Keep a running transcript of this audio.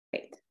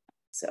Great.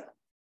 So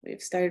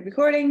we've started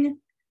recording.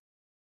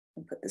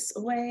 I'll put this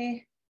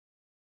away.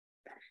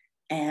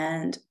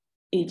 And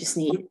you just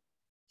need,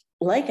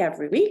 like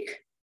every week,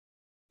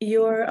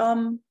 your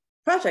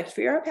project for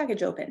your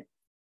package open.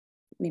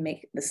 Let me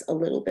make this a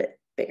little bit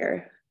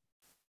bigger.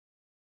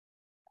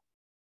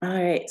 All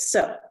right,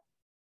 so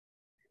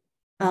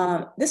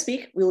this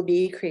week we'll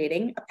be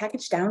creating a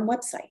Pkgdown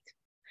website.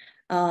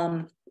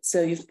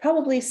 So you've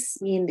probably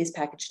seen these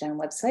Pkgdown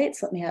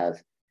websites. Let me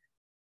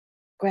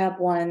grab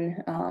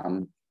one,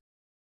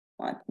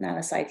 not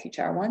a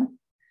SciTeachR one.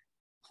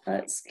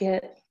 Let's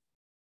get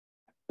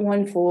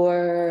one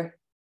for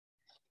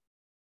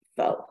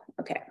Bo.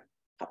 Okay,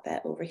 pop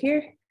that over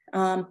here.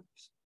 All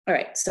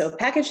right, so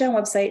Pkgdown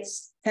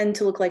websites tend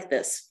to look like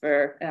this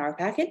for an R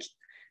package.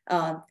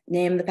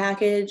 Name the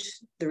package,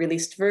 the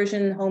released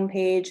version,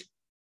 homepage,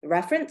 the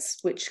reference,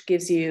 which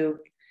gives you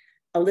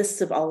a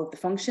list of all of the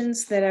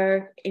functions that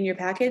are in your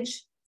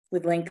package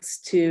with links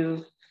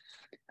to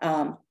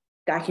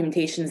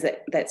documentations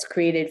that's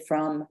created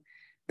from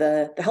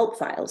the help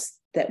files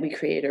that we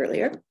created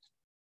earlier.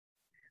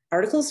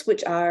 Articles,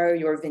 which are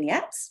your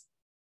vignettes.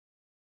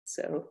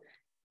 So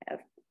I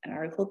have an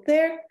article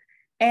there.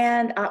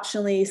 And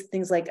optionally,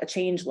 things like a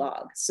change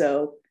log.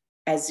 So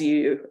as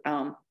you,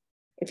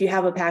 if you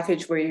have a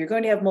package where you're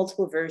going to have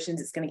multiple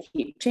versions, it's going to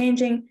keep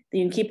changing,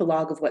 then you can keep a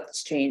log of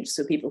what's changed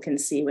so people can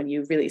see when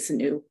you release a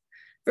new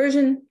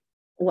version,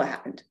 what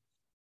happened.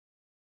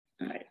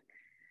 All right,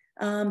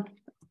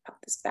 pop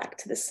this back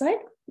to this side.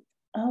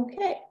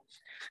 Okay,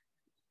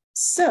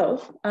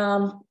 so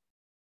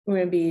we're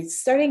going to be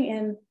starting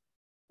in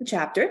the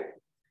chapter.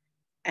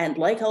 And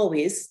like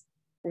always,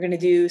 we're going to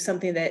do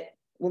something that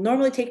will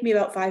normally take me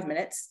about 5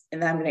 minutes, and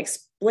then I'm going to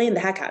explain the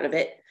heck out of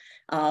it,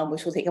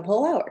 which will take a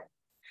whole hour.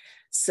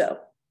 So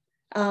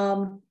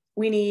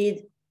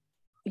we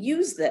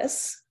use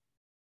this,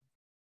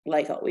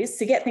 like always,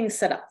 to get things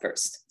set up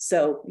first.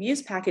 So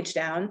use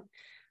Pkgdown.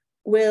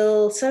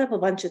 We'll set up a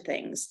bunch of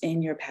things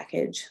in your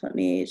package. Let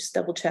me just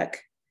double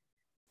check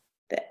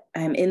that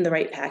I'm in the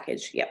right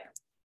package. Yep.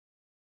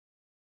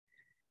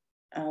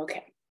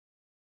 Okay.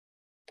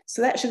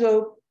 So that should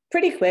go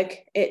pretty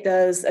quick. It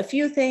does a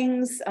few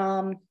things.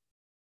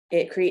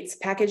 It creates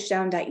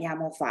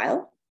pkgdown.yaml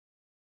file,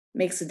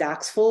 makes a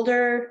docs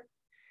folder,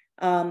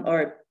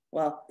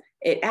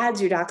 it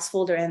adds your docs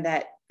folder and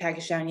that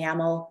Pkgdown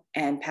YAML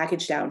and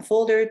Pkgdown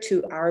folder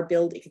to our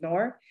build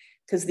ignore,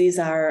 because these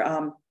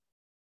are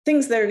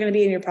things that are going to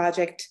be in your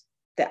project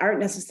that aren't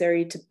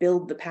necessary to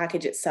build the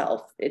package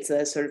itself. It's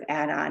a sort of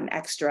add-on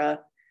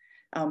extra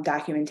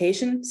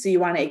documentation. So you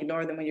want to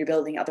ignore them when you're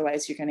building.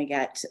 Otherwise, you're going to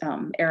get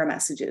error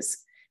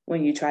messages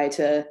when you try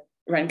to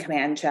run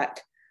command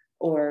check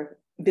or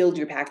build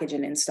your package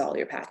and install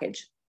your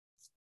package.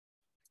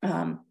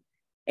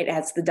 It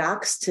adds the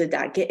docs to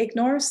 .git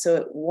ignore, so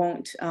it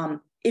won't,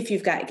 if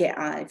you've got Git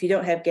on. If you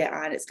don't have Git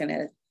on,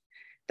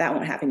 that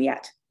won't happen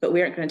yet. But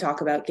we aren't going to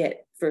talk about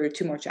Git for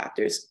 2 more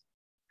chapters.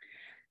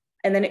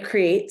 And then it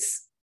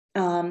creates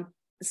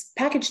this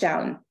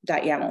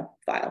pkgdown.yaml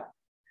file.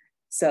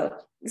 So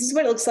this is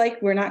what it looks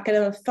like. We're not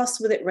going to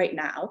fuss with it right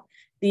now.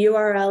 The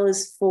URL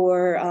is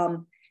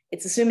for,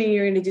 it's assuming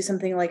you're going to do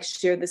something like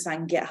share this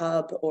on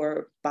GitHub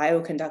or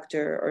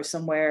Bioconductor or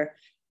somewhere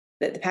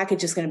that the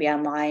package is going to be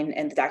online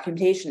and the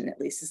documentation at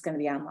least is going to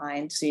be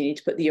online. So you need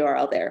to put the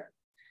URL there.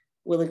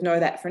 We'll ignore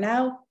that for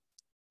now.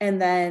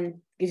 And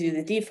then gives you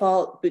the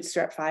default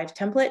Bootstrap 5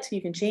 template.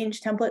 You can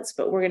change templates,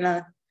 but we're going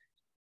to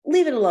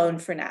leave it alone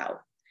for now.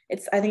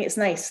 I think it's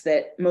nice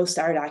that most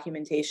our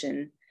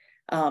documentation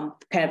kind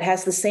of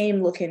has the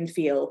same look and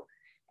feel.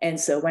 And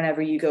so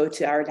whenever you go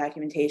to our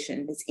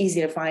documentation, it's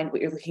easy to find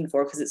what you're looking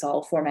for because it's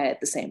all formatted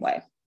the same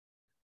way.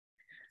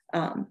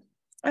 All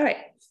right.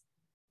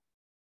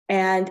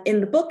 And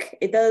in the book,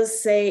 it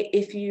does say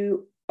if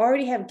you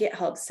already have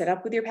GitHub set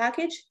up with your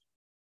package,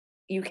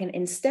 you can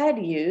instead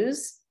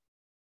use,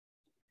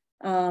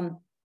 here,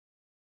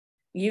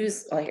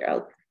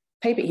 I'll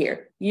type it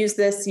here. Use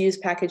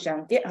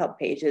Pkgdown GitHub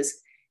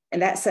pages,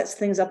 and that sets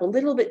things up a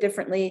little bit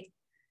differently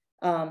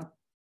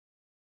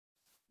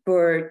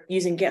for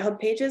using GitHub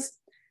pages,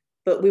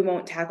 but we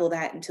won't tackle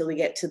that until we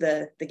get to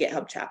the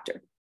GitHub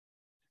chapter.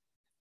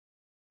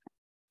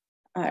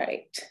 All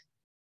right,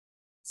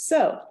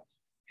 so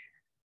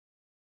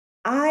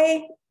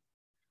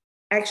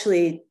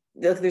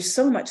there's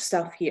so much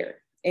stuff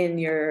here in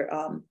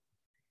your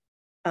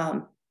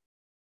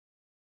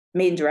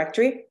main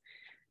directory.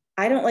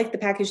 I don't like the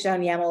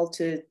Pkgdown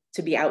YAML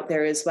to be out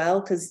there as well,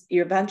 because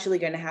you're eventually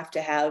going to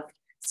have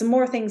some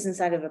more things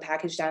inside of a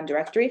Pkgdown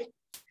directory.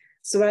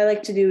 So what I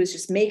like to do is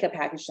just make a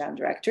Pkgdown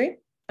directory.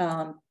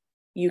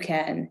 You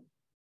can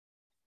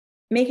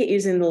make it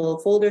using the little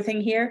folder thing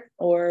here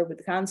or with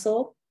the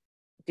console,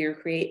 do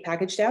create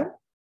Pkgdown.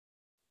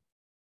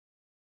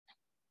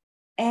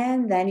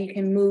 And then you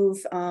can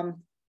move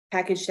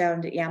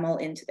Pkgdown.yaml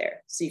into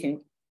there. So you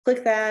can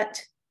click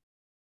that,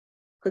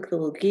 click the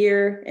little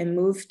gear and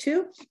move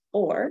to,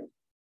 or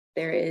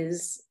there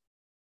is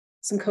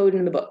some code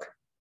in the book.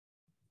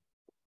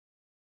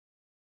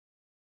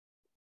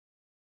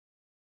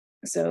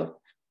 So,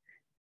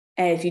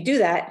 and if you do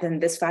that, then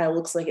this file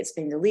looks like it's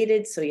been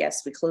deleted. So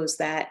yes, we close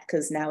that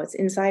because now it's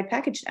inside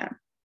Pkgdown.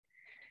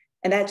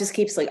 And that just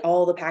keeps like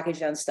all the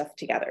Pkgdown stuff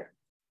together.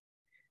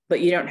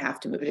 But you don't have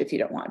to move it if you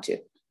don't want to.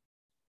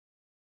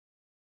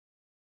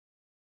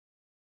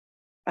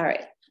 All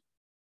right.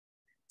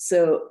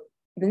 So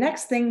the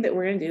next thing that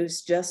we're going to do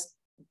is just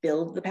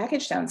build the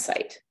Pkgdown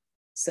site.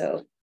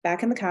 So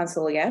back in the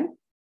console again.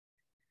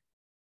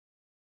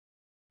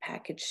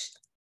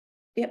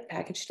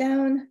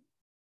 Pkgdown,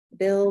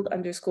 build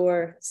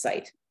 _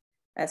 site.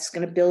 That's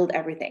going to build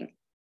everything.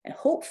 And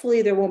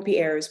hopefully there won't be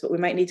errors, but we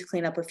might need to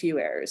clean up a few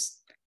errors.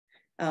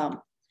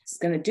 It's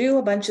going to do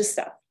a bunch of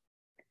stuff.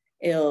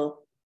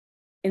 It'll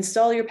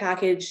install your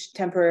package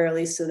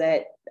temporarily so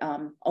that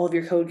all of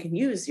your code can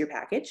use your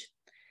package.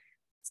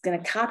 It's going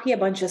to copy a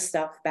bunch of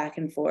stuff back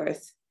and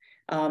forth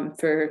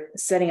for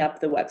setting up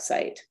the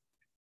website.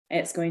 And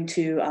it's going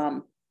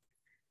to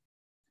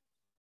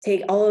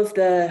take all of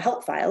the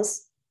help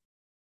files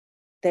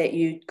that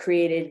you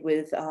created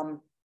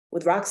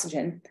with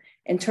Roxygen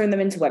and turn them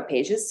into web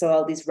pages. So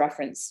all these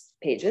reference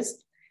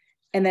pages.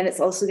 And then it's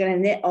also going to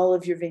knit all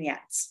of your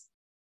vignettes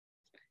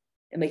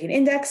and make an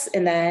index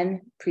and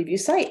then preview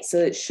site. So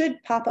it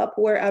should pop up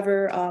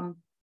wherever.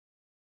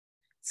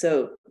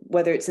 So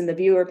whether it's in the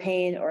viewer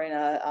pane or in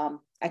a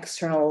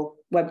external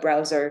web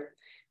browser,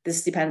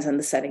 this depends on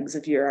the settings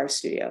of your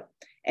RStudio.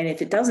 And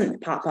if it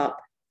doesn't pop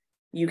up,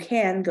 you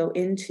can go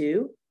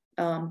into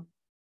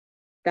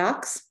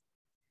Docs,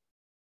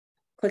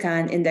 click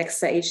on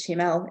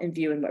index.html and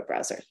view in web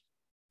browser.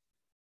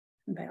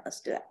 Okay,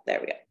 let's do that. There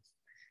we go.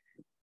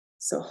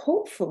 So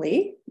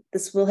hopefully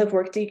this will have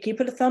worked. Can you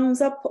put a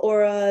thumbs up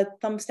or a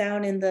thumbs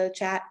down in the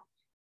chat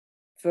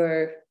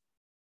for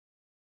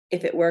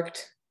if it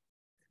worked?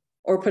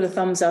 Or put a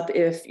thumbs up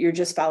if you're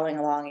just following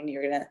along and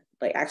you're gonna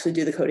like actually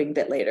do the coding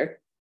bit later.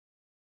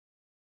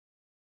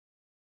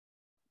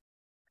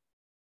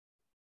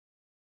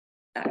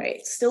 All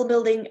right, still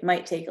building,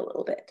 might take a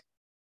little bit.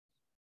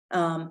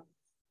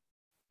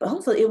 But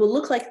hopefully it will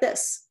look like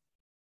this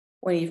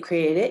when you've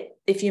created it.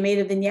 If you made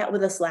a vignette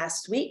with us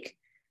last week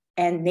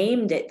and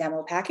named it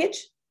demo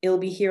package, it'll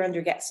be here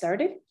under get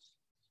started.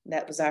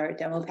 That was our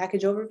demo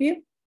package overview.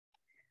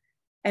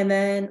 And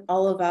then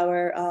all of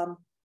our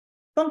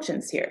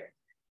functions here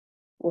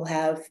will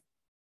have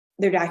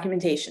their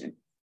documentation.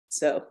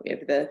 So we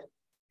have the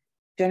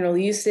general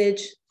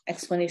usage,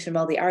 explanation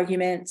of all the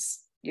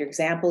arguments, your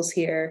examples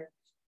here,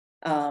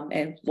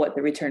 and what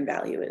the return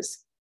value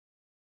is.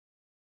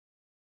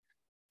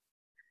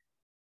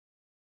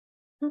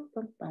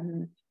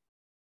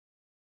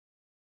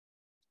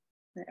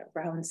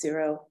 Round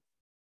 0.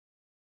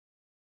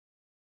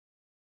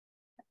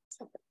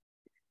 All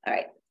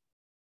right.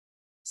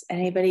 Has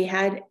anybody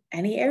had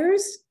any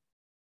errors?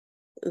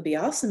 It would be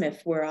awesome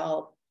if we're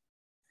all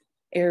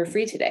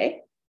error-free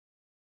today.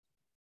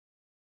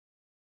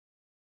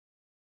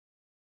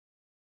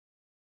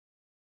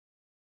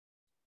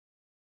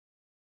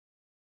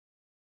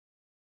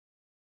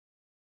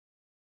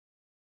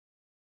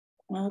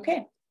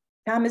 Okay.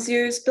 Tom, is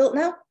yours built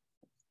now?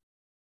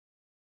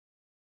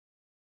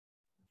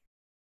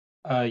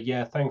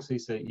 Yeah, thanks,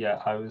 Lisa.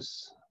 Yeah, I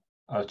was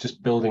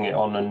just building it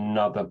on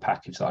another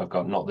package that I've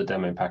got, not the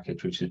demo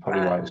package, which is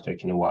probably why it's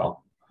taking a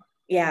while.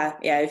 Yeah,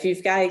 if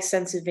you've got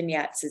extensive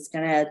vignettes, it's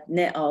gonna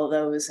knit all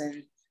those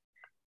and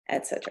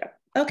etc.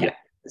 Okay, yeah.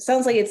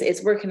 Sounds like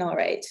it's working all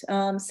right.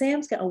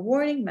 Sam's got a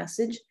warning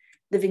message.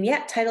 The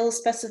vignette title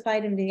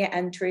specified in vignette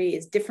entry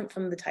is different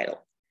from the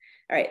title.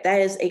 All right,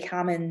 that is a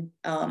common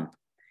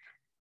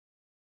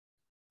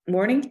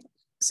warning.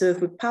 So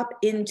if we pop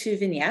into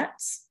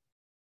vignettes,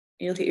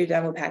 you look at your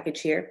demo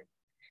package here.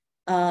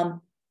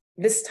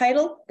 This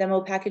title,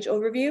 demo package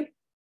overview,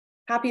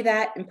 copy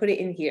that and put it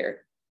in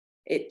here.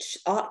 It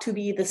ought to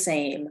be the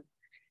same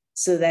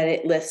so that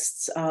it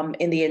lists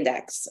in the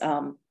index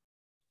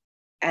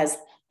as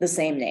the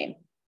same name.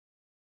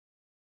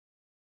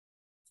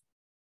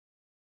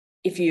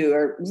 If you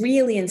are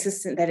really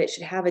insistent that it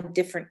should have a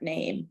different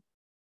name,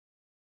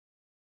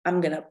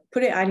 I'm gonna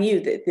put it on you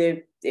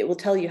that it will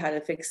tell you how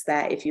to fix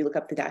that if you look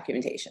up the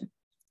documentation,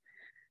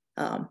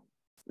 or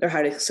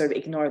how to sort of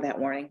ignore that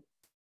warning.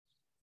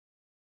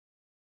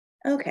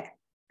 Okay,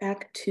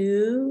 back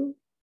to,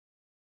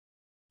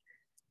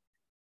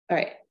 all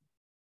right.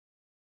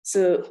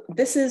 So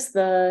this is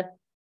the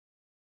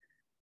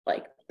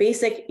like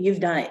basic, you've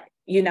done it.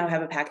 You now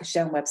have a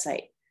Pkgdown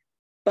website,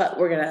 but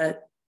we're gonna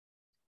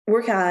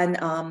work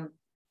on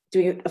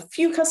doing a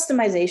few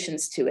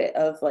customizations to it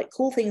of like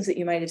cool things that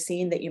you might have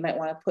seen that you might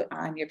want to put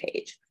on your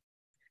page.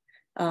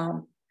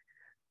 One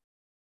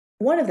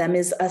of them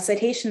is a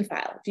citation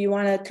file. If you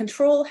want to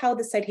control how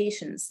the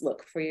citations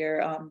look for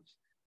your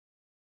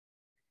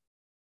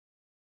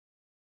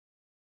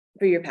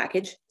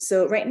package.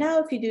 So right now,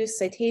 if you do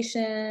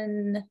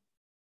citation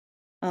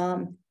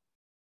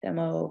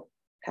demo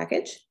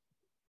package,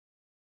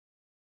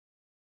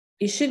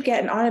 you should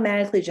get an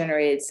automatically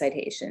generated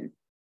citation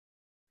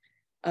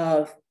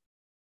of,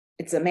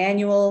 it's a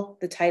manual,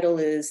 the title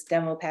is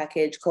demo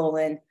package :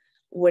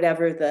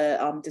 whatever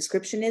the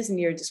description is in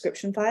your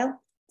description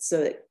file. So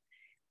it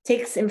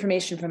takes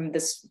information from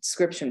this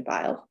description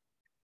file,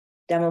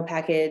 demo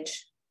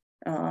package.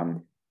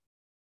 Hold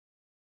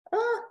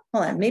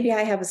on, maybe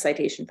I have a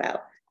citation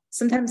file.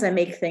 Sometimes I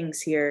make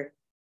things here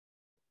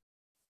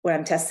when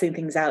I'm testing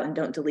things out and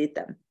don't delete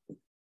them.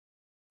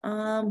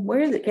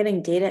 Where is it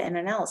getting data and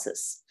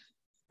analysis?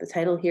 The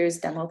title here is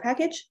demo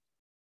package.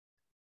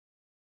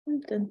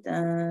 Dun, dun,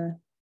 dun.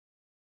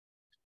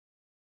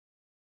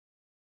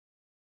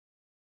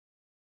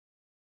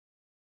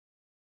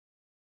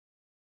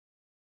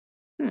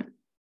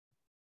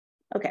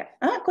 Okay,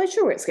 I'm not quite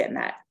sure where it's getting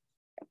that.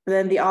 But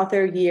then the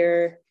author,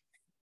 year,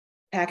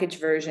 package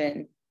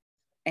version,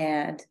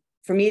 and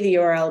for me, the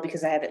URL,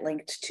 because I have it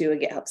linked to a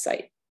GitHub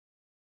site.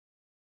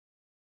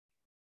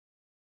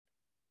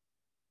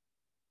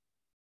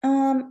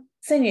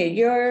 Senya,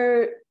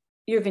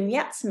 your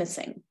vignette's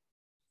missing.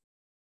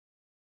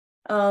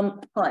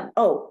 Hold on.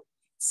 Oh,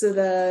 so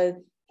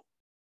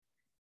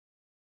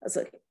let's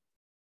look.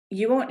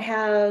 You won't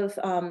have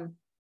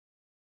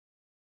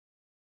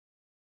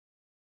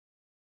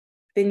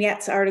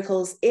vignettes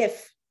articles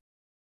if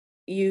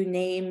you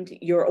named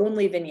your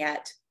only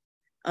vignette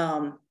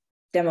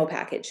demo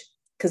package,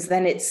 because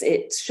then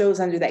it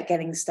shows under that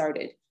getting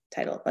started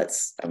title.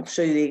 I'll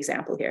show you the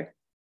example here.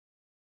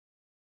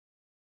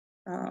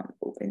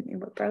 Open in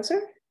web browser,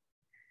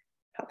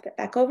 pop that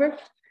back over.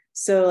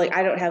 So like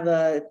I don't have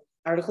a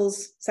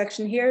articles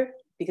section here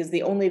because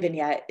the only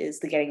vignette is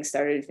the getting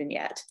started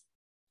vignette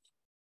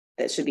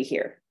that should be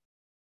here.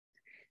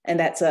 And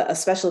that's a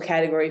special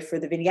category for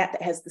the vignette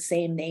that has the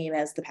same name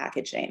as the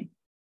package name.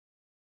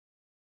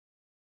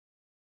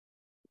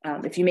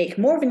 If you make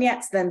more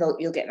vignettes, then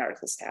you'll get an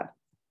articles tab.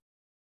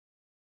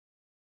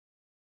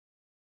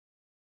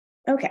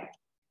 Okay,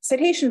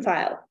 citation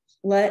file.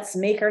 Let's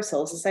make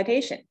ourselves a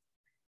citation.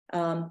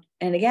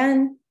 And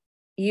again,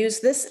 use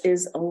this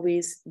is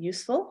always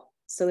useful.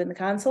 So in the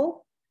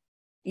console,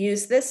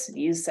 use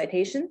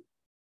citation,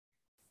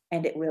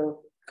 and it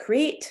will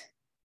create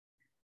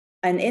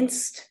an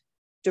inst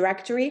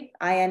directory,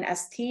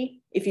 inst,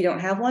 if you don't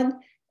have one,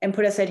 and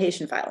put a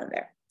citation file in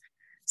there.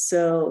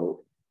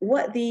 So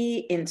what the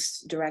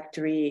inst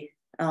directory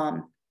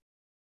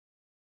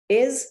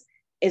is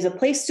a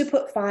place to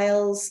put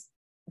files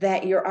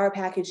that your R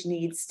package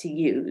needs to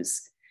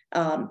use.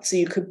 So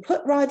you could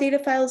put raw data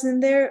files in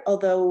there,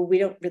 although we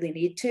don't really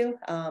need to.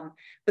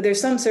 But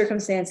there's some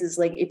circumstances,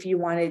 like if you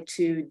wanted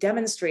to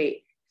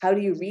demonstrate how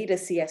do you read a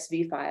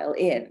CSV file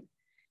in,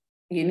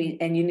 you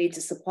need to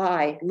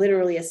supply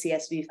literally a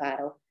CSV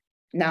file,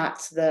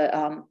 not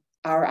the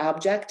R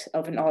object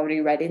of an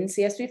already read in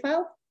CSV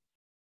file.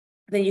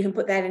 Then you can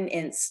put that in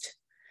inst.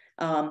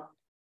 And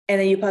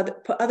then you put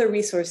other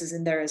resources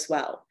in there as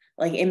well,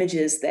 like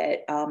images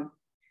that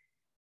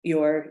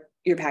your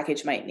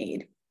package might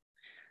need.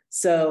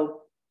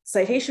 So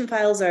citation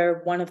files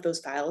are one of those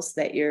files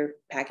that your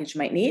package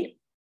might need,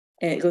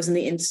 and it goes in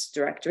the inst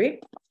directory.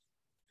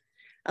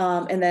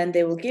 And then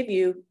they will give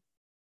you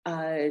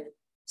a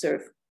sort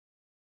of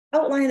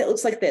outline that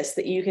looks like this,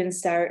 that you can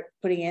start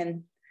putting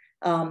in,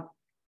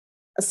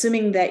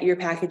 assuming that your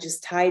package is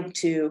tied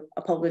to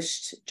a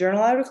published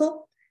journal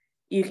article.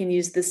 You can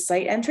use this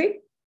site entry.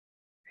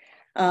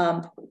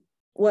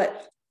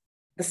 What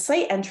the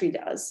site entry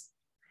does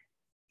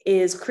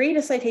is create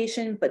a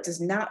citation, but does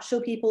not show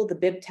people the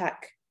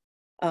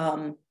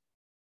BibTeX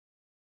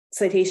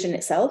citation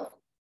itself.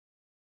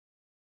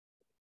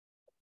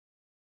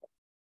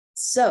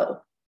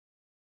 So,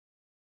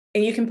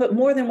 and you can put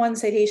more than one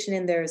citation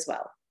in there as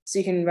well. So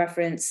you can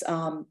reference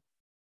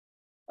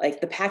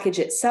like the package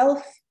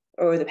itself,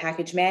 or the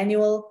package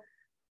manual,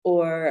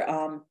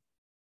 or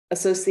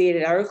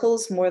associated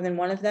articles, more than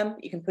one of them.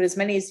 You can put as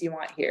many as you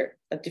want here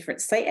of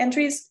different site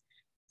entries.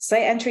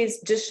 Site entries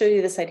just show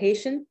you the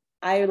citation.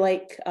 I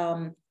like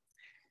a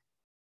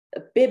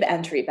bib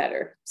entry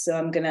better. So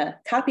I'm gonna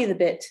copy the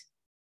bit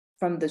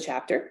from the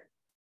chapter.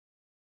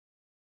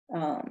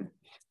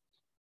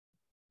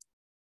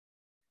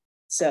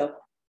 So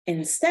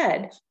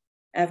instead,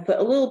 I've put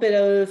a little bit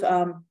of,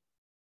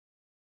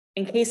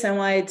 in case I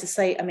wanted to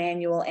cite a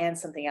manual and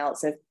something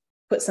else, I've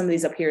put some of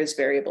these up here as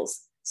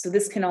variables. So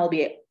this can all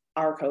be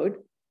R code,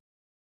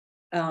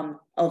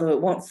 although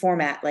it won't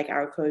format like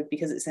R code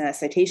because it's in a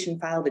citation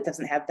file that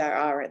doesn't have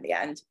 .r in the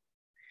end.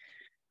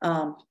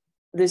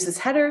 There's this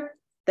header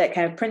that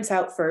kind of prints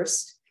out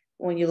first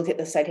when you look at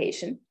the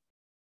citation.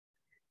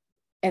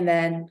 And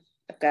then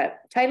I've got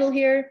title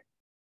here,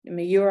 and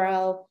my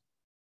URL,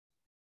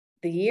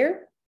 the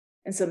year.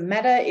 And so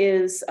meta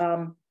is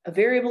a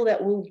variable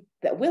that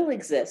will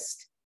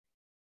exist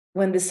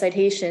when the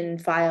citation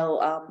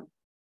file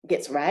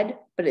gets read,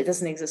 but it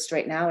doesn't exist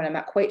right now, and I'm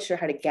not quite sure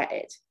how to get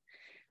it.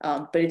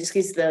 But it just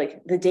gives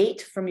the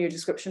date from your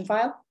description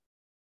file.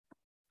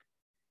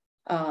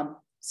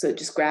 So it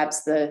just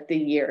grabs the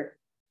year.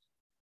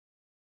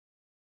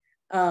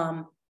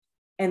 And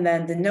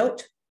then the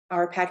note,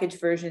 our package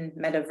version,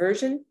 meta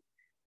version,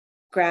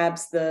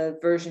 grabs the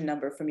version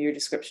number from your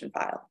description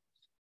file.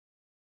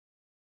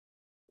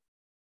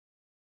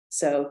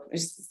 So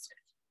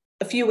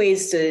a few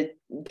ways to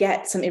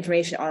get some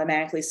information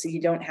automatically so you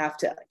don't have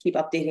to keep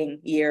updating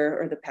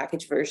year or the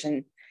package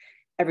version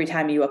every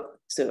time you up.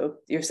 So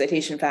your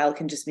citation file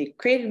can just be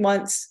created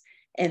once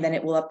and then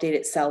it will update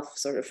itself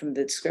sort of from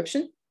the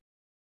description.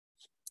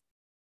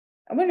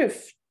 I wonder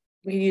if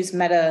we could use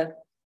meta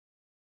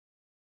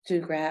to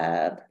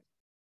grab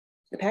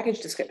the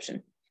package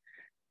description.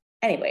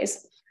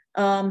 Anyways,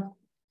 so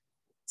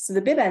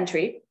the bib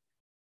entry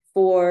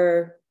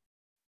for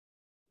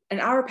an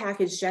hour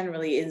package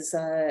generally is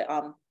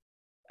a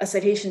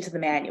citation to the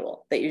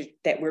manual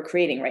that we're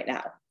creating right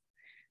now.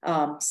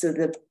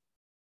 So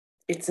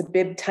it's a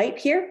bib type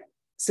here.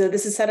 So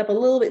this is set up a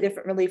little bit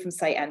differently from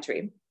site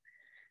entry.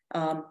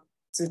 So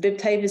the bib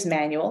type is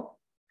manual.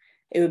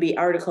 It would be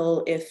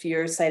article if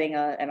you're citing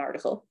an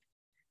article.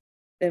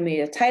 Then we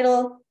need a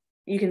title.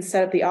 You can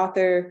set up the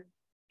author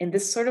in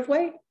this sort of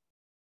way.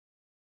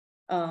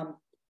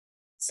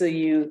 So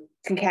you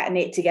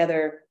concatenate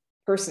together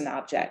person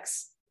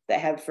objects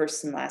that have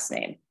first and last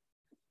name.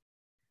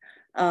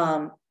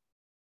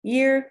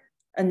 Year,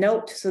 a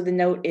note. So the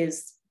note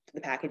is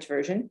the package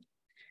version.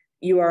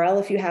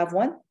 URL if you have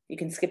one. You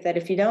can skip that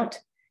if you don't.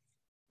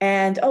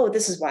 And oh,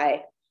 this is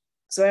why.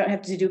 So I don't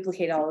have to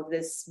duplicate all of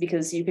this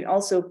because you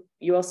also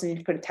need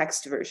to put a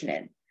text version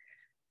in.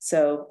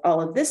 So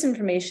all of this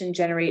information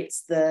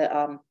generates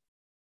the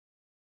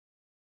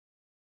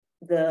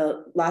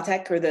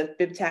LaTeX or the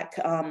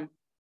BibTeX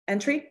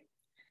entry.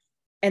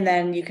 And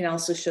then you can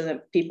also show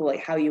them people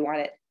like how you want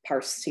it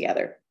parsed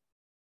together.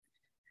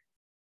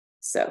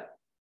 So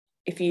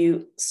if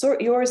you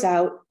sort yours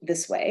out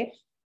this way,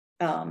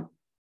 you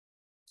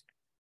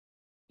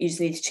just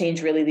need to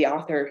change really the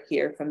author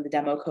here from the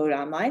demo code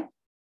online.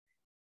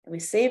 And we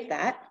save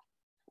that.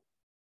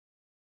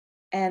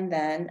 And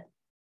then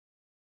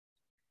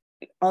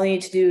all you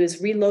need to do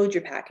is reload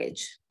your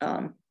package.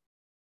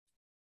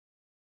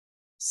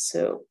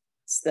 So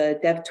it's the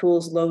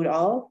DevTools load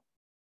all.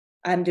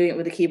 I'm doing it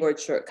with a keyboard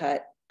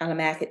shortcut. On a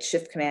Mac, it's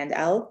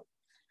Shift-Command-L.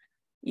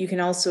 You can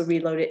also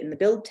reload it in the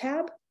Build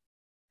tab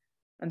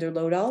under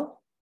Load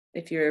All,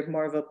 if you're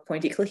more of a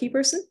pointy-clicky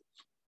person.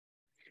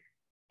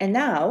 And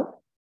now,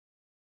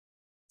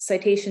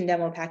 citation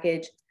demo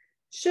package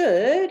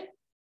should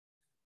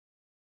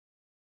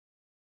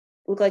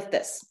look like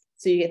this.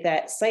 So you get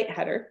that site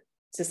header.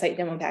 It's a site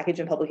demo package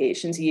and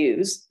publications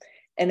use.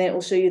 And then it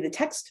will show you the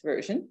text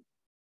version.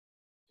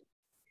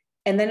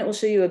 And then it will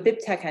show you a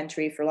BibTeX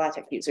entry for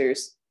LaTeX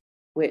users,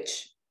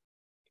 which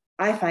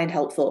I find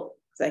helpful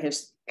because I can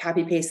just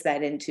copy paste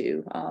that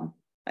into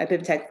my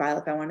BibTeX file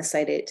if I want to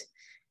cite it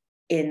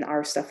in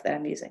our stuff that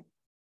I'm using.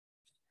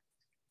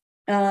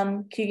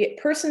 Can you get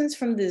persons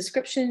from the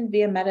description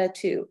via meta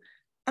too?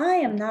 I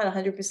am not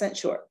 100%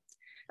 sure.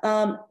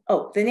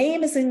 Oh, the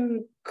name is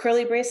in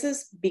curly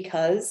braces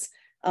because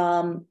we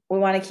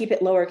want to keep it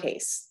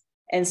lowercase.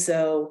 And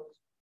so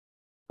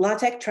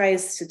LaTeX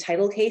tries to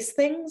title case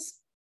things.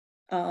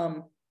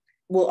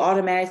 Will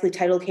automatically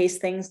title case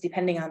things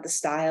depending on the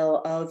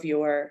style of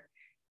your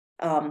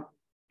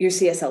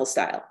CSL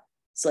style.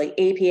 So like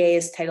APA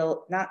is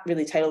title, not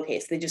really title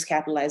case, they just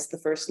capitalize the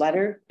first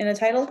letter in a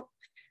title.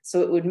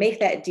 So it would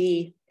make that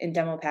D in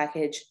demo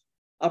package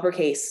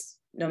uppercase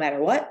no matter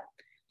what.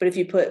 But if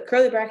you put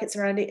curly brackets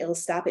around it, it'll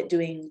stop it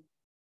doing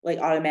like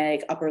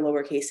automatic upper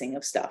lower casing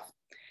of stuff,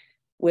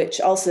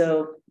 which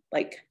also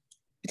like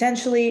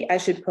potentially I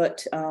should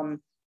put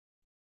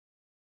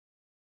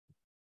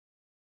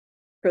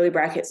curly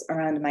brackets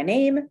around my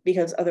name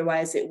because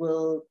otherwise it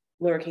will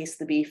lowercase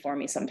the b for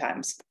me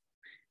sometimes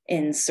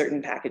in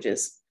certain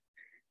packages,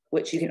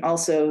 which you can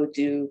also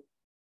do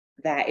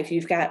that if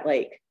you've got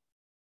like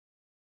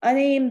a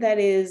name that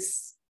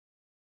is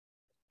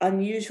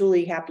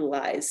unusually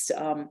capitalized,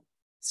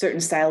 certain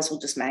styles will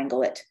just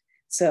mangle it.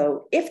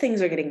 So if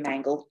things are getting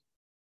mangled,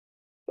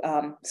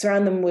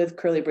 surround them with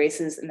curly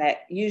braces, and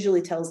that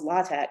usually tells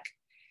LaTeX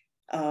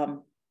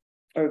or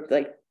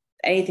like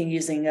anything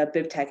using a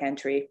BibTeX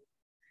entry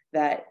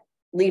that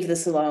leave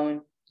this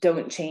alone,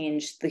 don't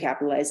change the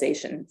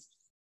capitalization.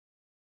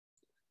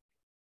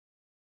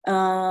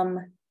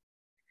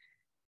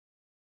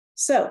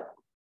 So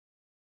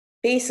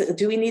basically,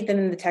 do we need them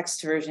in the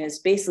text version is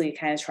basically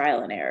kind of trial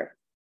and error.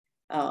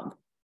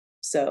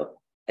 So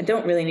I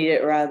don't really need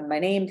it around my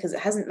name because it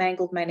hasn't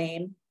mangled my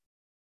name.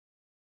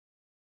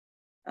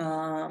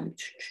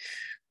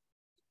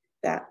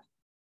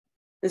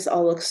 This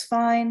all looks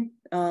fine.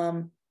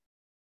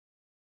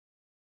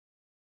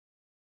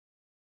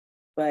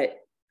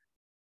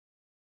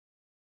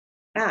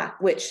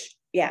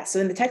 So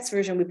in the text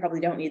version, we probably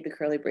don't need the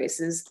curly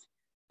braces,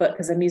 but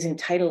because I'm using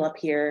title up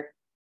here,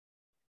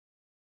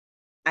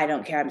 I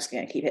don't care, I'm just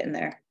gonna keep it in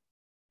there.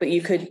 But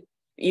you could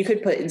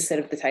put instead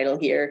of the title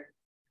here,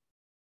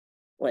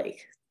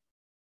 like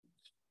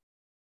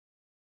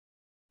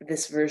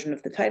this version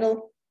of the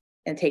title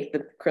and take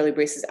the curly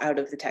braces out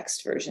of the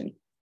text version.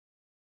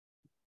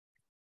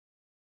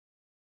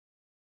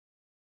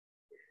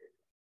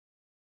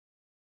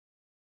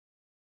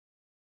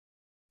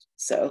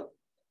 So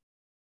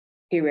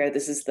here we are,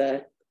 this is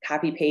the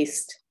copy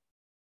paste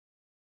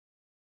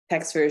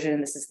text version.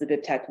 This is the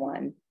BibTeX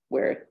one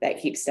where that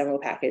keeps demo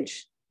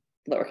package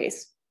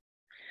lowercase.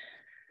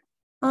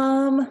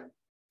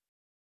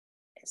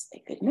 Is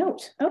a good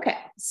note. Okay,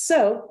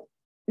 so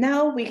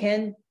now we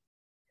can,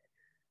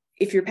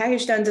 if your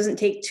Pkgdown doesn't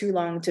take too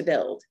long to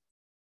build,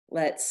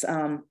 let's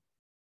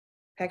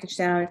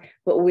Pkgdown,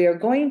 but we are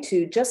going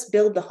to just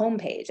build the home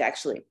page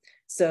actually.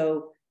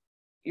 So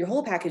your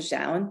whole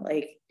Pkgdown,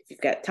 like if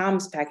you've got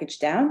Tom's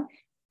Pkgdown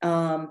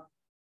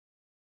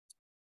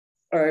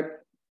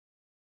or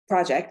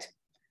project,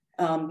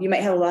 you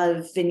might have a lot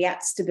of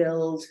vignettes to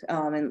build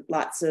and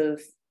lots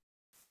of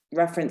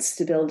reference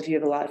to build if you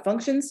have a lot of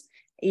functions.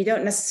 You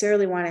don't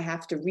necessarily want to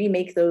have to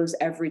remake those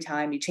every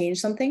time you change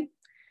something.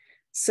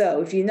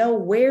 So if you know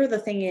where the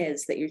thing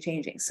is that you're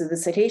changing, so the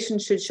citation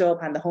should show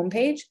up on the home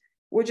page,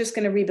 we're just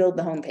going to rebuild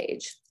the home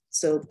page.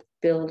 So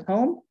build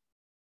home.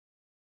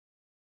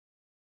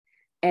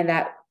 And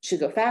that should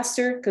go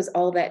faster because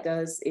all that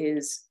does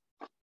is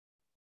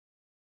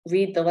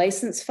read the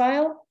license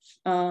file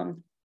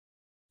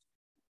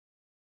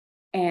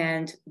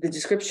and the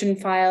description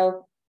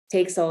file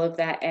takes all of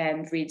that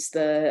and reads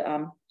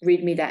the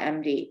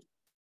readme.md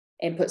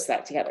and puts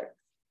that together.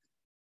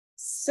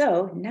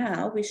 So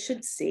now we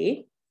should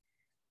see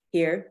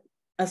here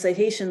a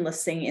citation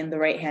listing in the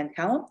right-hand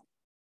column.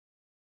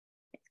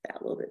 Make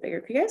that a little bit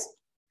bigger for you guys.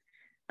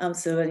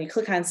 So when you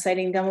click on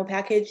citing demo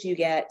package, you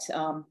get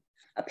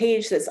a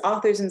page that's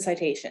authors and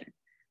citation.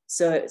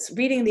 So it's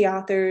reading the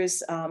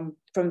authors from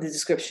the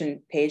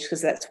description page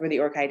because that's where the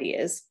ORCID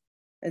is.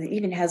 And it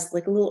even has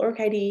like a little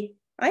ORCID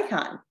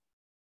icon.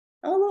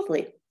 Oh,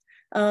 lovely.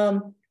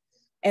 And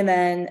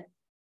then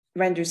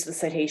renders the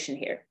citation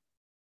here.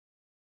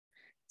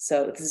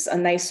 So this is a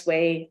nice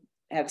way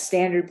to have a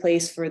standard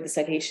place for the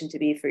citation to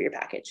be for your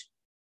package.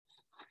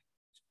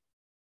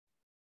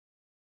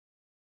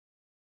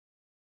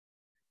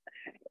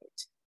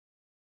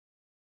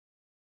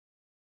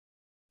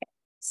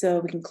 So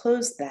we can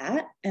close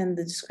that and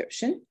the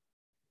description.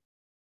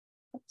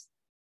 Oops.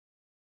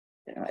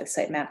 Don't know why the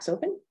sitemap's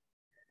open.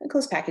 And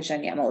close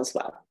Pkgdown YAML as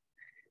well.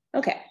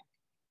 Okay.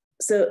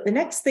 So the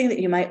next thing that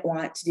you might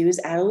want to do is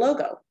add a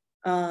logo.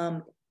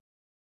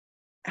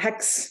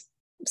 Hex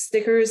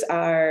stickers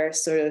are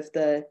sort of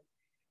the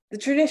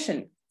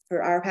tradition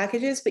for our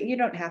packages, but you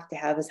don't have to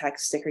have a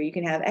hex sticker. You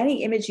can have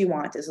any image you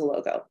want as a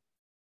logo.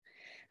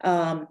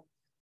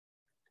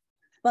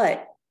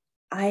 But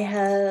I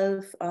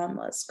have,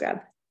 let's grab,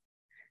 I'm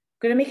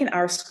going to make an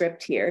R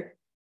script here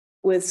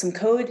with some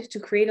code to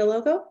create a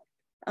logo.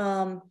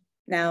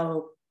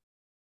 Now,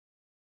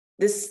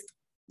 there's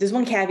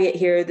one caveat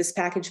here. This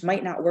package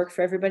might not work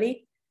for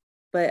everybody,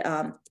 but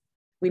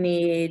we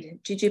need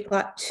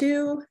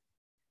ggplot2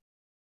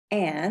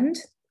 and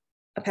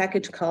a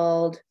package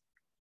called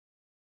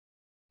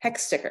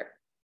hex sticker.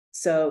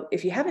 So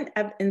if you haven't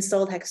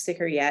installed hex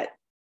sticker yet,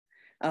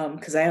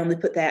 because I only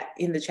put that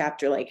in the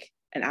chapter like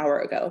an hour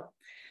ago,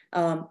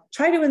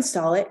 try to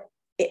install it.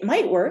 It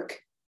might work.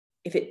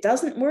 If it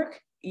doesn't work,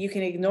 you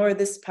can ignore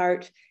this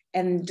part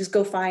and just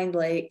go find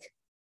like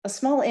a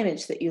small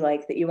image that you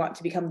like that you want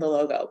to become the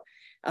logo,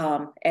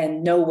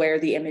 and know where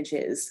the image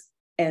is.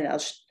 And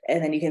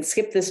then you can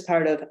skip this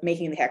part of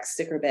making the hex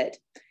sticker bit,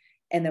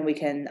 and then we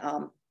can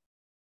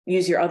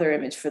use your other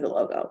image for the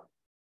logo.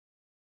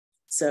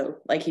 So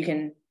like you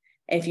can,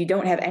 if you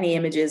don't have any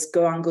images,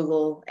 go on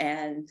Google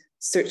and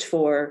search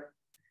for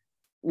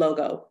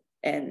logo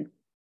and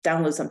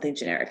download something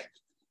generic.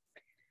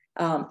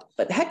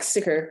 But the hex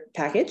sticker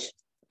package,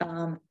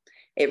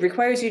 it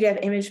requires you to have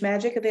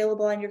ImageMagick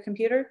available on your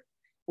computer,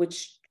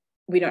 which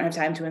we don't have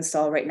time to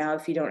install right now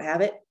if you don't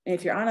have it. And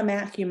if you're on a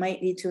Mac, you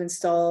might need to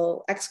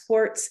install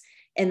exports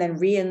and then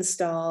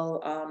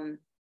reinstall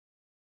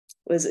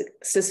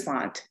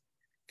SysFont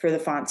for the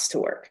fonts to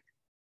work.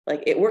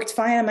 Like it worked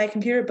fine on my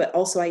computer, but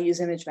also I use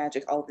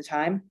ImageMagick all the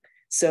time.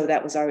 So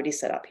that was already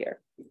set up here.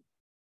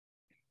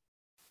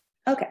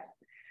 Okay,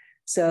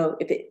 so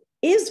if it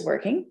is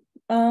working,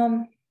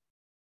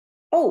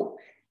 oh,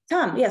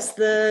 Tom, yes,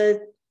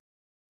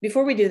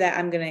 before we do that,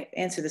 I'm gonna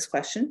answer this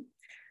question.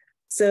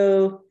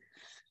 So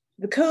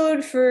the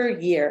code for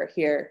year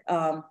here,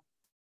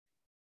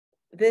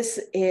 this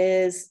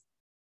is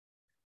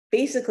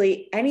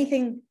basically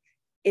anything,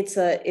 it's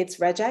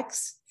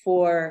regex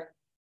for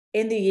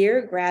in the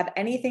year, grab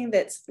anything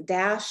that's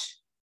dash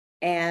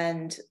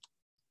and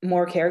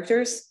more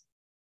characters.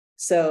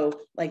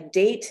 So like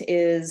date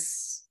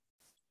is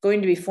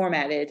going to be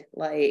formatted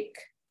like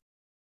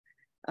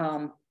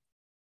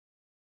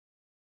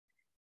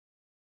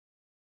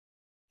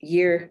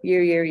year,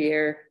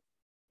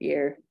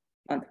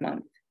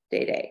 month,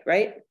 day,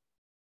 right?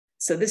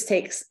 So this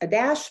takes a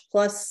dash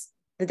plus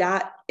the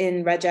dot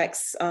in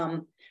regex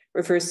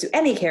refers to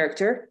any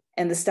character,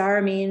 and the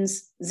star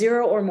means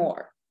 0 or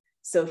more.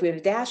 So if we have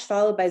a dash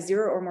followed by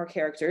 0 or more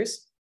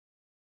characters,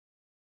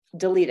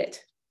 delete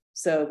it.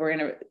 So we're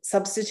going to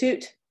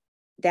substitute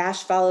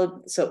dash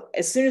followed. So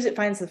as soon as it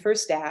finds the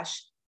first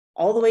dash,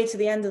 all the way to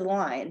the end of the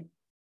line,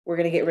 we're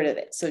going to get rid of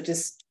it. So it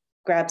just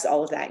grabs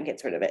all of that and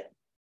gets rid of it.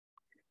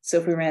 So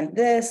if we ran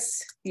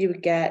this, you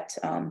would get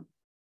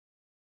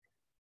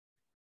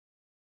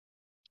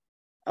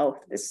oh,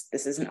 this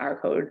isn't our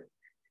code,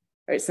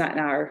 or it's not in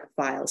our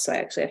file. So I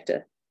actually have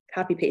to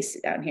copy paste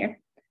it down here.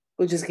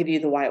 We'll just give you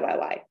the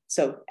YYY.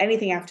 So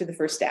anything after the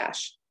first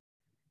dash.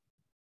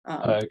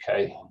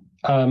 Okay.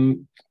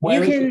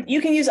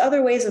 You can use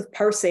other ways of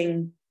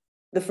parsing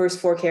the first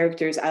 4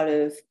 characters out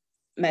of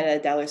meta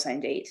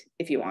 $date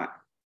if you want.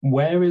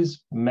 Where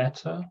is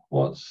meta?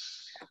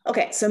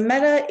 Okay, so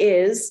meta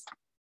is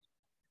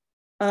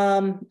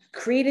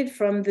created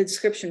from the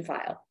description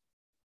file.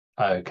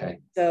 Okay.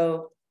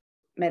 So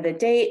meta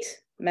date,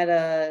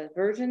 meta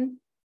version.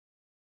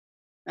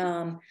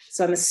 So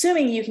I'm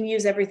assuming you can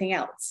use everything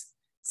else.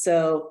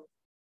 So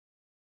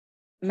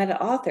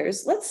meta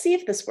authors, let's see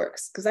if this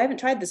works, because I haven't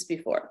tried this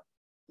before.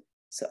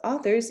 So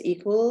authors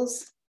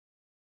equals,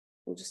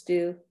 we'll just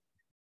do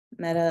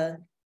meta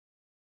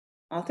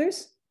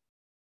authors.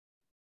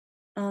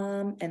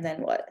 And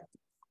then what?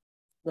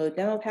 Load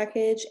demo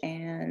package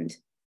and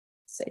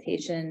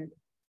citation.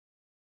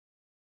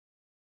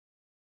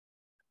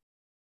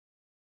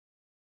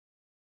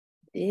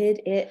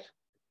 Did it?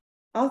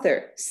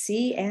 Author,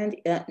 C and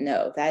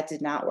no, that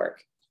did not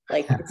work.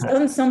 Like it's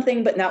done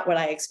something, but not what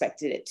I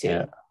expected it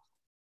to.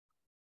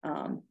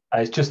 Yeah.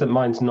 It's just that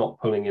mine's not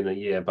pulling in a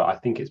year, but I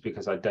think it's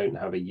because I don't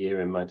have a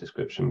year in my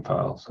description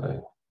file.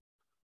 So.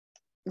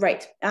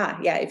 Right.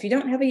 Yeah. If you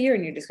don't have a year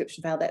in your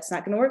description file, that's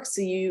not going to work.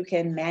 So you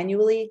can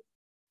manually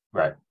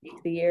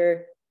make the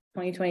year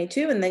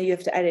 2022, and then you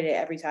have to edit it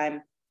every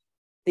time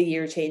the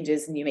year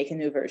changes and you make a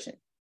new version,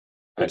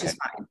 which is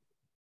fine.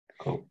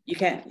 Cool.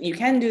 You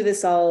can do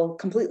this all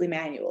completely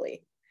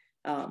manually.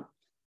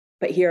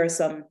 But here are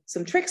some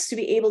tricks to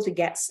be able to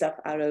get stuff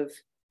out of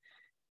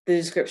the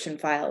description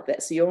file of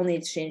it. So you only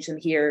need to change them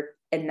here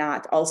and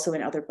not also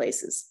in other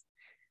places.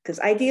 Because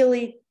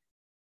ideally,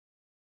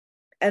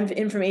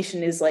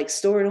 information is like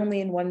stored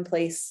only in one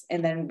place,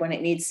 and then when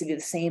it needs to be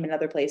the same in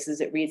other places,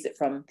 it reads it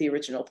from the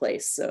original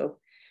place. So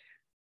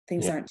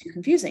things aren't too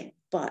confusing.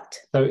 But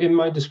so in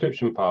my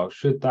description file,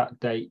 should that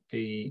date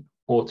be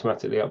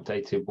automatically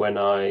updated when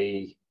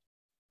I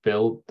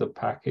build the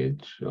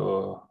package,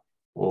 or?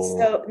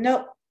 So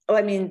no,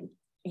 I mean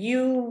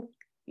you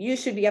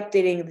should be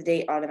updating the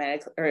date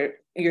automatically or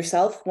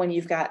yourself when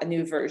you've got a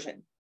new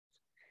version.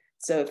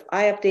 So if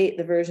I update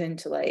the version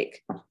to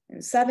like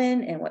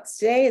 7, and what's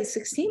today, the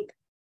 16th.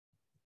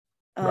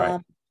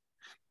 Right.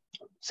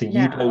 So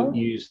you don't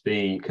use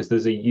because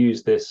there's a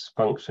use this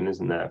function,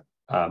 isn't there?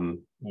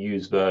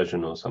 Use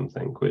version or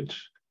something,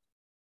 which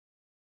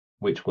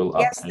will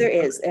update. Yes, there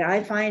is. And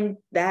I find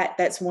that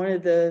that's one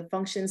of the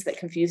functions that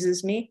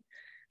confuses me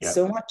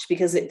so much,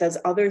 because it does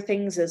other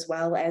things as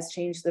well as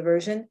change the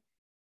version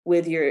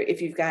with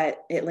if you've got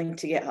it linked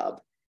to GitHub.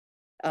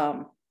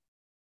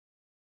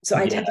 So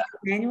I tend to do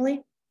it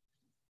manually,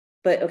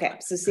 but okay.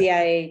 So see,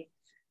 I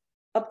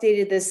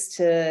updated this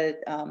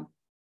to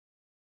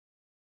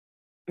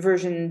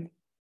version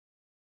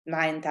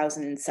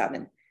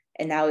 9007,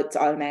 and now it's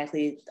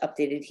automatically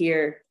updated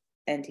here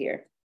and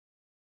here.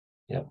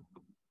 Yep.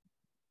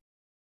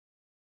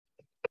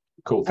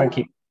 Cool. Thank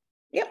you.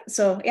 Yep.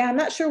 So yeah, I'm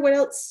not sure what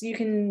else you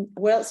can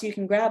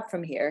grab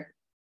from here.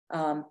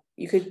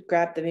 You could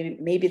grab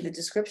maybe the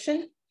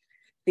description.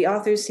 The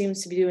author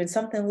seems to be doing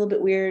something a little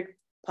bit weird,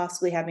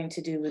 possibly having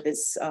to do with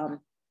this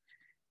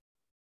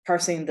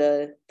parsing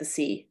the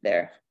C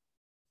there.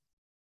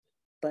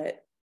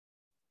 But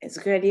it's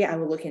a good idea. I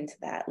will look into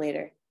that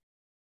later.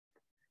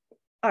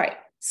 All right.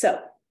 So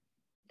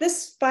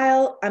this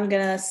file, I'm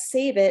gonna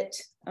save it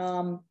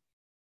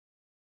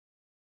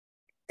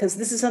because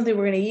this is something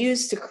we're going to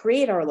use to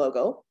create our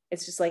logo.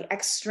 It's just like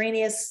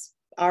extraneous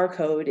R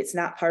code. It's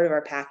not part of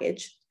our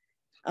package.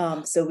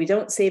 So we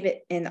don't save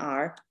it in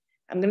R.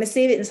 I'm going to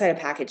save it inside a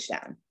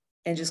Pkgdown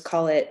and just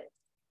call it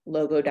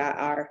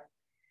logo.r.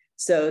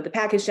 So the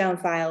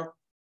Pkgdown file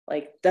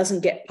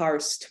doesn't get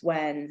parsed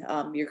when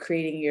you're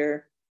creating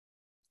your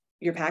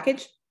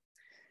package.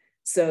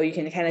 So you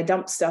can kind of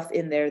dump stuff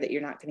in there that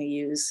you're not going to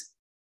use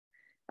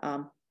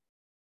or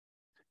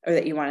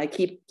that you want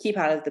to keep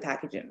out of the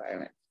package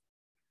environment.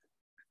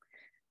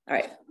 All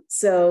right,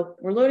 so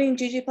we're loading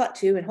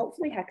ggplot2 and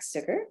hopefully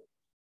Hexsticker.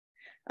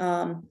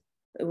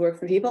 It'll work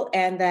for people.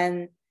 And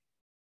then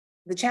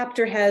the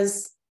chapter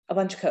has a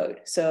bunch of code.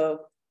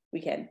 So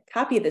we can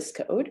copy this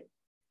code.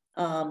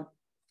 So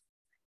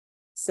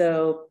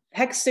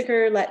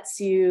Hexsticker lets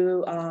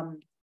you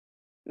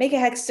make a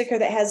Hexsticker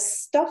that has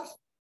stuff.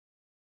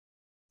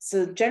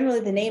 So generally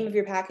the name of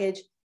your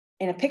package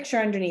and a picture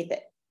underneath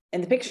it.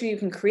 And the picture you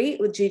can create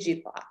with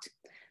ggplot.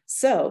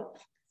 So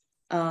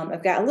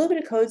I've got a little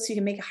bit of code so you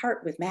can make a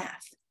heart with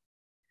math.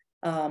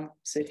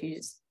 So if you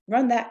just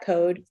run that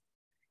code,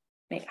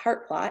 make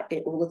heart plot,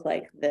 it will look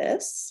like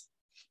this.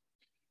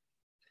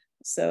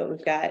 So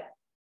we've got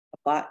a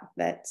plot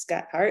that's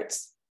got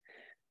hearts.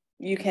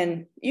 You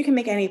can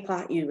make any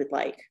plot you would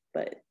like,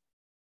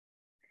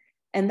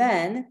 and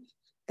then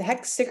the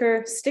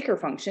Hexsticker sticker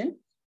function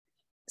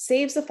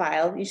saves the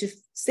file. You should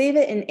save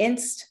it in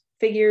inst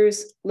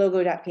figures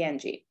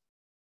logo.png.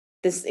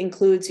 This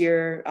includes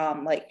your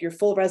your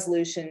full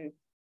resolution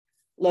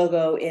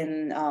logo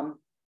in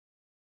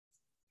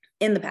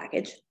in the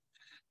package.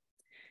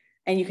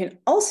 And you can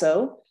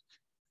also,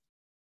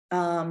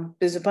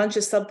 there's a bunch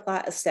of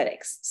subplot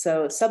aesthetics.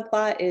 So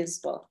subplot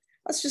is, well,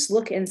 let's just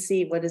look and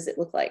see what does it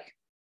look like.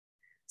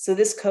 So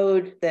this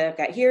code that I've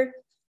got here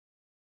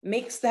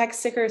makes the hex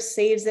sticker,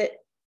 saves it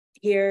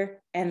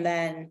here, and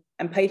then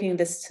I'm piping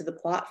this to the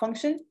plot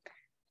function.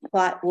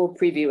 Plot will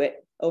preview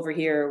it over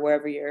here,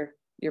 wherever your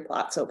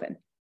plot's open.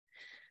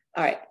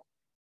 All right,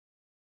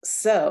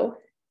 so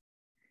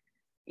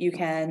you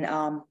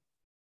can,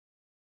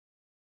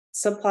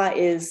 subplot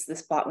is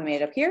this plot we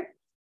made up here.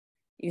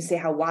 You can see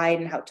how wide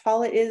and how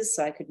tall it is,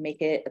 so I could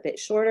make it a bit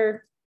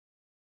shorter.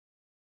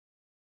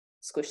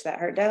 Squish that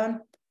heart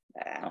down.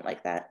 I don't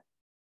like that.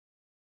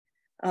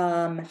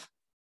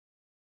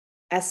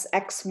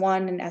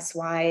 SX1 and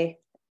SY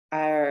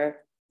are,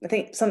 I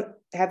think, some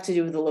have to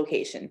do with the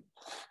location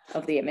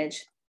of the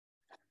image.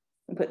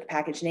 And put the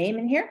package name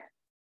in here.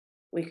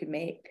 We could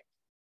make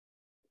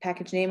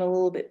package name a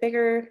little bit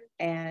bigger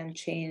and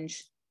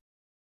change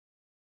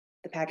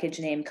the package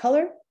name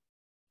color.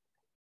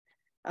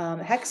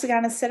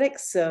 Hexagon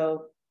aesthetics,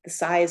 so the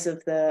size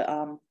of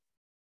the,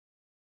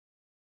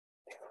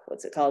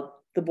 what's it called?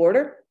 The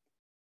border,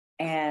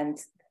 and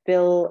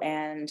fill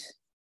and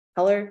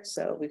color.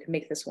 So we could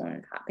make this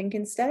one hot pink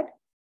instead.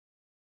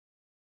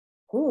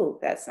 Ooh,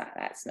 that's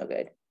no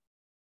good.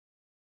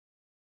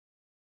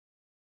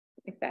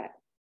 Like that.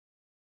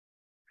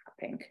 Hot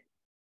pink.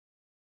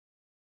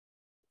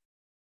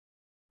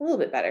 A little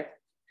bit better.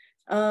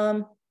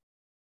 Do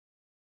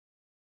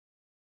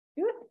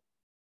it.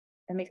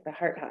 And make the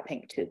heart hot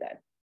pink too then.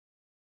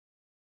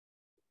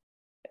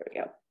 There we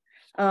go.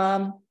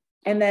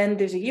 And then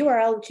there's a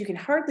URL, which you can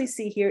hardly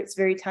see here. It's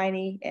very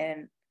tiny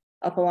and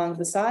up along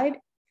the side.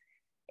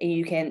 And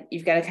you've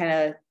got to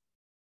kind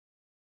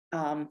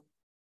of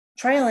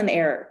trial and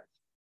error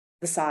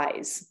the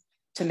size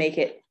to make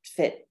it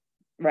fit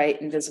right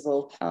and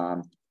visible.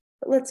 But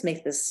let's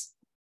make this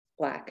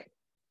black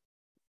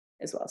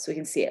as well, so we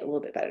can see it a little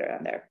bit better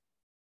on there.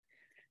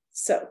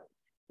 So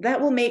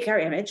that will make our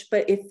image,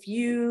 but if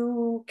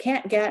you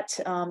can't get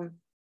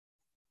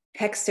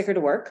hex sticker to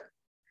work,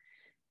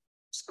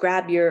 just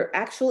grab your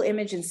actual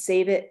image and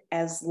save it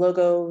as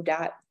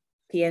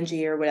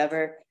logo.png or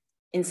whatever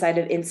inside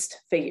of inst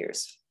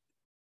figures.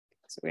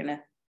 So we're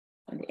gonna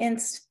go into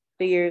inst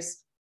figures,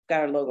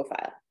 got our logo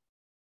file.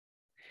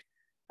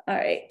 All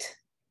right.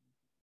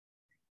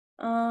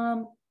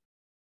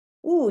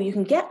 Ooh, you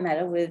can get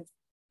meta with,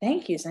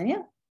 thank you,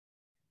 Sonia.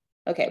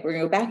 Okay, we're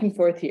gonna go back and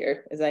forth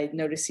here as I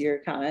notice your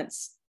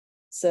comments.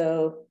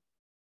 So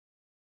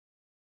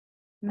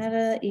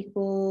meta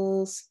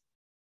equals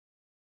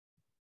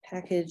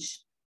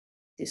package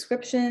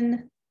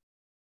description,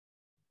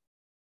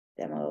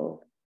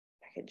 demo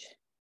package.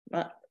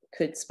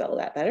 Could spell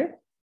that better.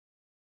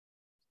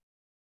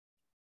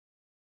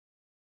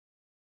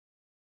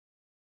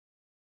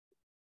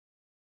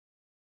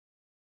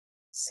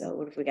 So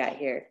what have we got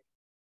here?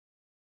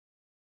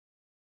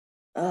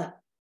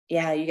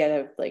 Yeah, you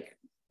gotta like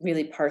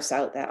really parse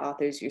out that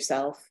authors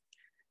yourself.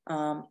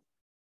 And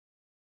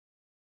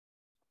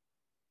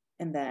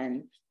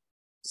then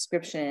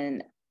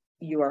description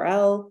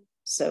URL.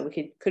 So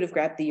we could have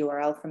grabbed the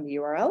URL from the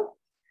URL,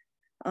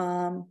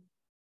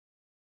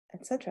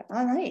 etc.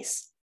 Oh,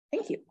 nice.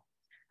 Thank you.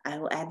 I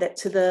will add that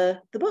to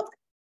the book.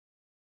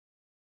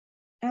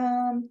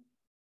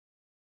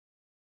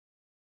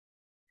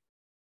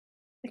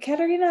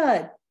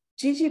 Katerina,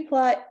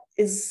 ggplot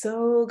is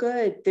so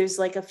good. There's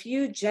like a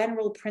few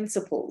general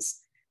principles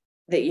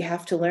that you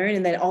have to learn,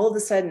 and then all of a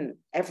sudden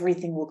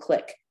everything will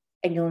click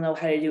and you'll know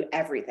how to do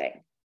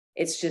everything.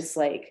 It's just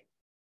like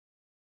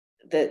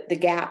the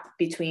gap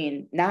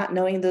between not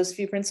knowing those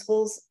few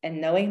principles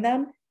and knowing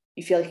them,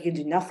 you feel like you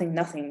can do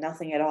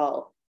nothing at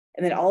all.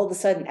 And then all of a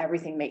sudden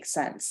everything makes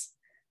sense.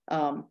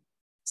 So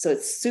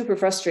it's super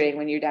frustrating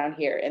when you're down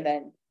here, and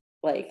then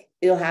like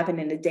it'll happen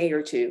in a day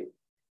or two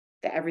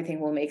that everything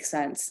will make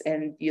sense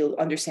and you'll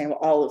understand what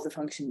all of the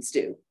functions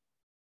do.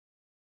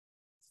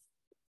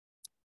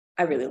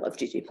 I really love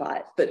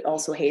ggplot, but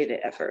also hated it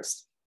at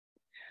first.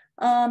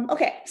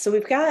 Okay, so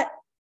we've got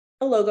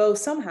a logo.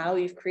 Somehow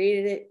you've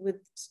created it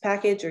with this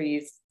package or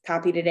you've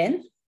copied it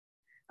in.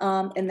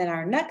 And then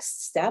our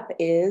next step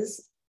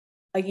is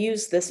a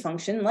use this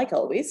function, like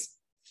always.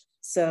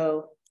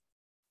 So,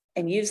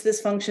 and use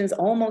this functions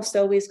almost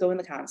always go in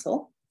the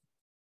console.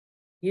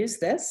 Use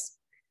this.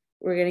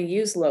 We're going to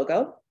use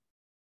logo.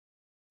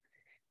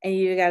 And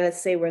you got to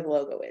say where the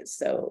logo is.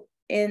 So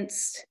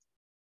inst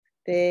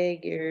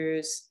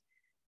figures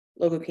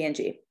logo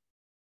PNG.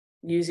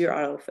 Use your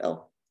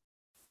autofill.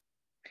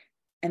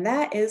 And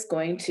that is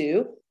going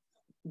to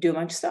do a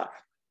bunch of stuff.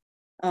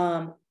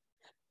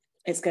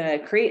 It's going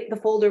to create the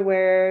folder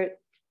where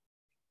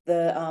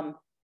the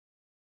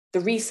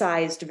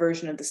resized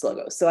version of this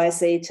logo. So I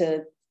say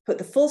to put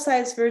the full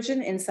size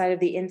version inside of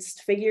the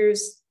inst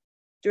figures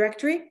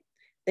directory,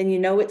 then you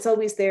know it's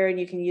always there and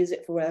you can use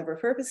it for whatever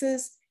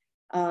purposes.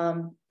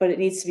 But it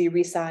needs to be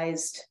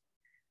resized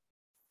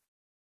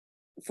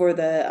for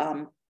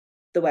the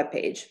web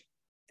page.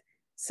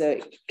 So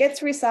it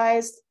gets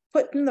resized,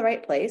 put in the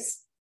right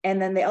place.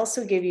 And then they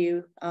also give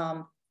you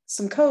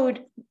some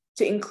code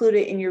to include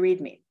it in your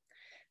README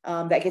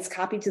that gets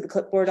copied to the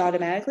clipboard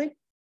automatically.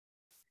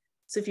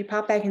 So if you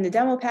pop back in the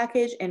demo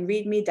package and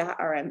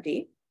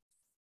readme.rmd,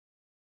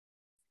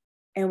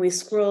 and we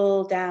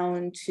scroll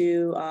down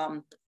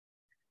to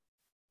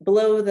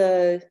below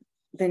the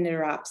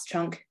knitterops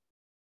chunk,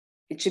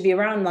 it should be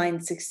around line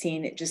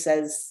 16. It just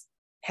says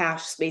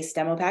hash space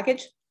demo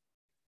package.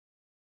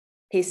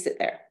 Paste it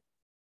there.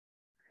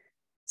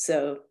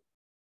 So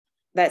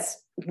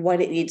that's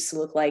what it needs to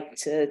look like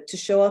to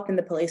show up in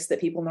the place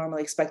that people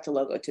normally expect a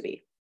logo to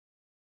be.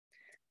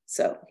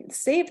 So you can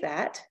save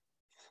that,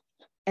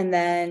 and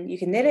then you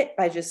can knit it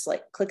by just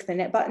like click the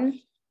knit button,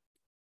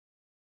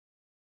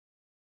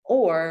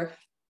 or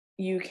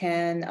you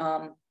can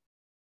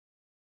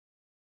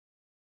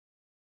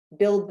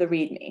build the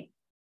README.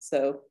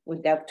 So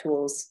with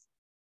DevTools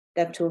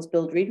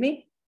build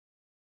README.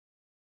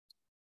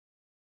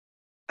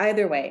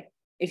 Either way,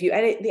 if you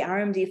edit the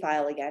RMD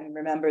file again,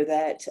 remember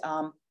that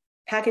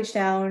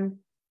Pkgdown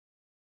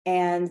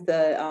and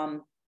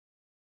the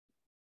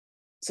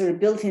sort of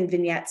built-in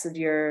vignettes of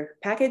your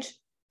package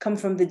come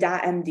from the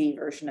 .md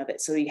version of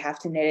it. So you have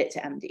to knit it to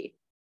MD.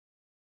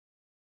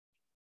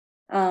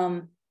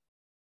 All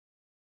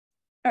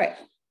right.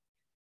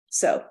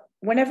 So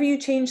whenever you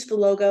change the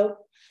logo,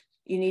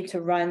 you need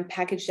to run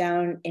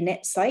Pkgdown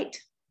init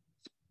site.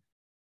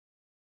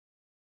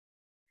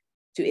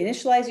 To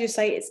initialize your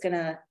site, it's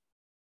gonna,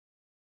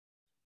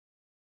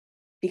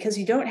 because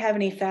you don't have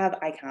any fab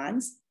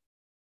icons,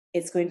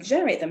 it's going to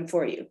generate them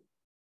for you.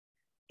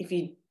 If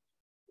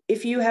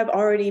you have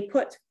already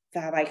put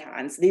fab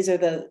icons, these are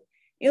the,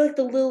 you know, like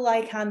the little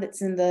icon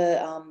that's in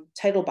the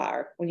title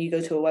bar when you go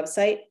to a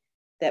website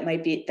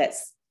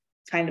that's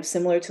kind of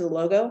similar to the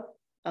logo.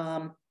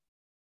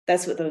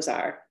 That's what those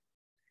are.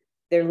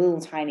 They're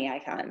little tiny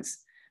icons.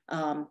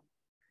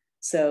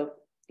 So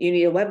you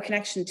need a web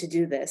connection to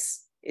do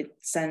this. It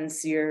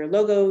sends your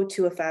logo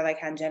to a fab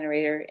icon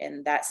generator,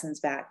 and that sends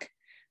back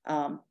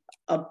a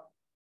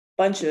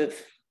bunch of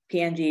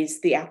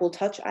PNGs, the Apple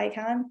Touch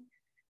icon.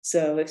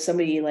 So if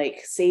somebody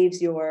like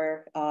saves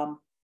your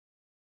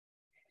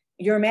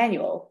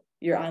manual,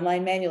 your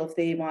online manual, if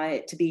they want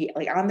it to be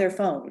like on their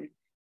phone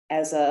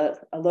as a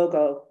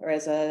logo or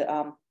as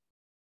a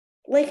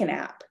like an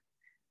app,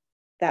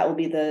 that will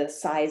be the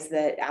size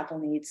that Apple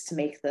needs to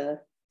make the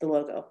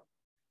logo.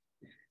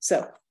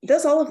 So it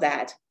does all of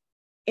that.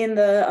 In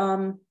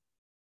the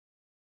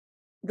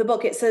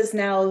book, it says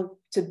now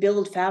to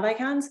build fab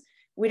icons.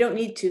 We don't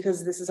need to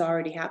because this has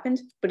already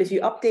happened. But if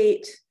you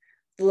update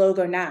the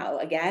logo now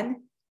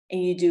again,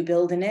 and you do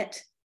build in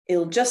it,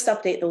 it'll just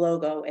update the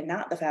logo and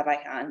not the fab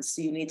icons.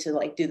 So you need to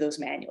like do those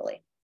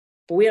manually.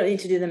 But we don't need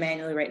to do them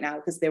manually right now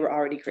because they were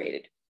already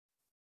created.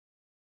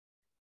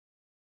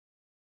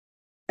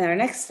 And our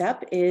next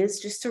step is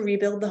just to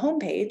rebuild the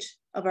homepage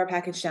of our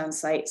Pkgdown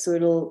site. So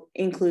it'll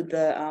include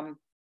the,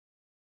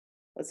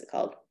 what's it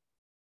called?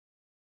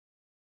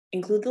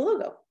 Include the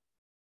logo.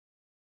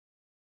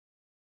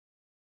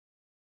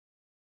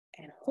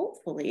 And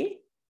hopefully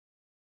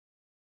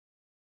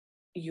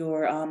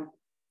your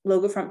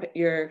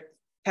your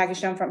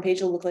Pkgdown front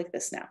page will look like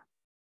this now.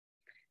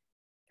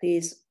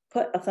 Please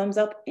put a thumbs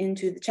up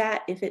into the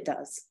chat if it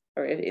does,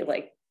 or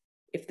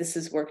if this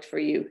has worked for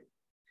you.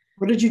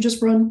 What did you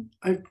just run?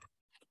 I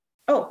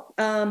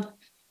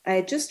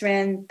just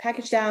ran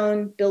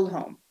Pkgdown build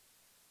home.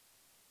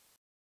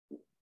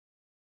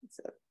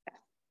 So,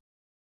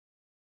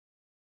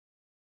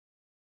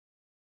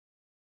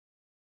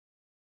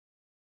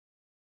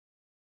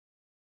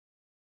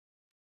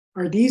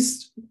 are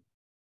these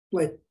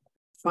like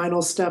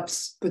final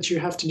steps that you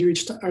have to do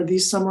each time? Are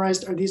these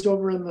summarized? Are these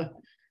over in the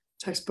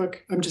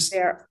textbook?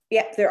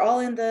 They're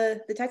all in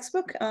the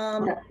textbook.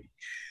 Okay.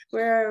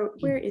 Where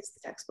is the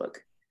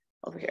textbook?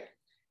 Over here.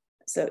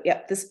 So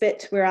yeah, this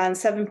bit we're on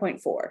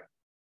 7.4.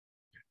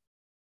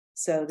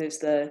 So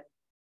there's so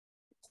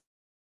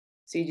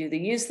you do the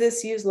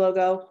use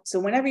logo. So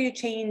whenever you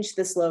change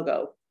this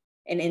logo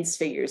in inst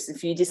figures,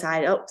 if you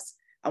decide, oh,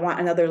 I want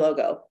another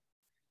logo,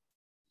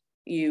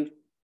 you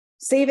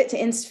save it to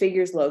inst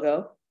figures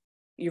logo,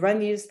 you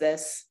run use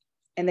this,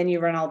 and then you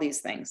run all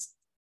these things.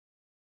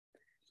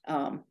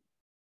 So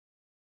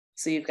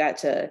you've got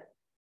to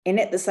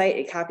init the site,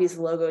 it copies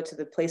the logo to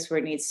the place where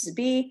it needs to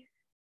be,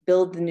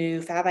 build the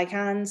new fab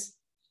icons,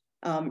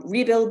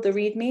 rebuild the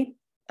README.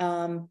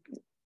 You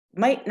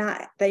might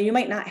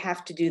not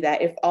have to do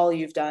that if all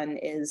you've done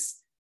is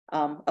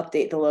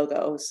update the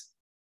logos,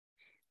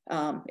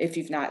 if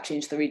you've not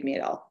changed the README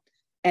at all.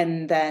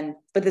 And then,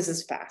 but this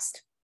is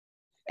fast.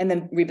 And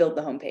then rebuild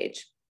the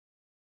homepage.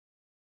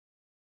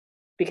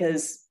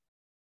 Because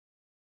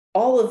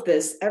all of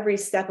this, every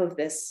step of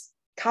this,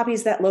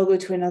 copies that logo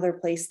to another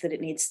place that it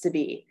needs to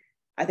be.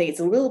 I think it's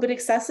a little bit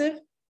excessive,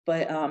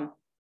 but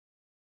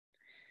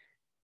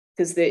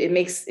because it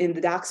makes in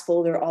the docs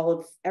folder,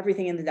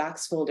 everything in the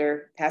docs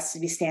folder has to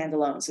be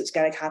standalone. So it's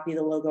got to copy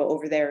the logo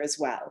over there as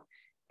well.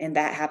 And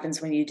that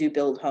happens when you do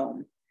build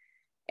home.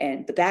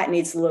 But that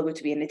needs the logo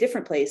to be in a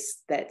different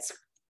place that's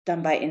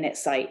done by init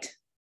site.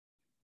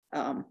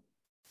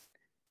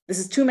 This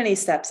is too many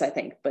steps, I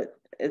think, but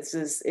it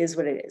is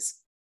what it is.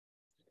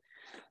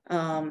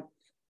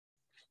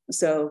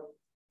 So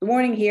the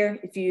warning here,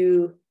 if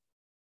you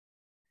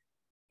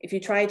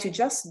try to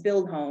just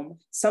build home,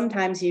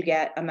 sometimes you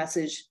get a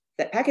message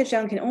that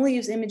Pkgdown can only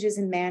use images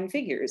in man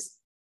figures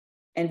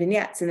and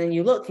vignettes. And then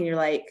you look and you're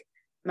like,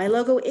 my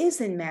logo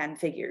is in man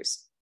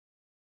figures.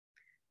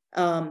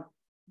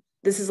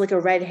 This is like a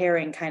red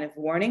herring kind of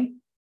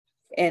warning.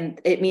 And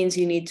it means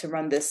you need to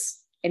run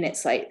this init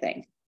site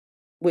thing,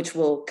 which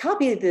will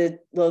copy the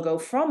logo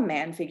from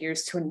man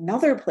figures to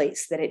another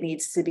place that it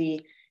needs to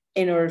be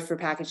in order for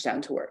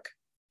Pkgdown to work.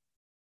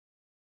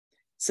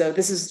 So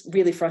this is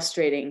really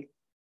frustrating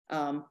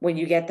when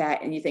you get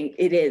that and you think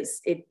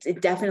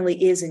it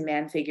definitely is in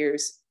man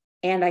figures,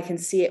 and I can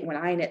see it when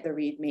I init the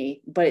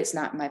README, but it's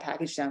not in my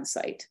Pkgdown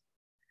site.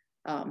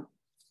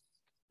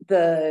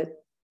 The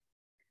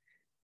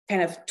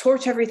kind of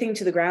torch everything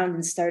to the ground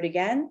and start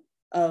again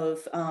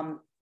of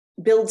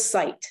build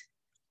site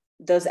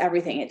does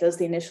everything. It does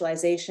the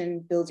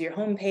initialization, builds your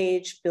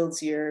homepage,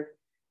 builds your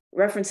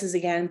references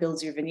again,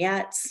 builds your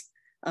vignettes,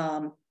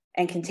 and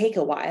can take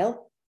a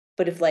while.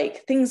 But if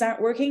like things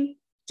aren't working,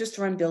 just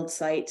run build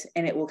site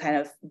and it will kind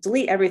of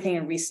delete everything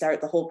and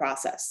restart the whole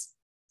process.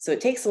 So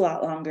it takes a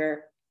lot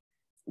longer,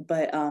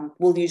 but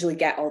we'll usually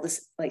get all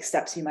this like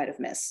steps you might have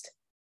missed.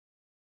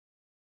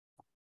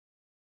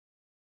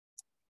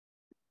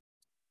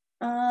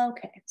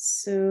 Okay,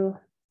 so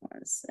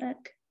one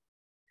sec.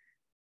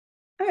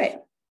 All right.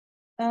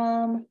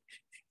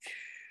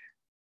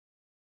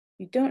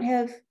 You don't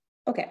have,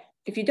 okay.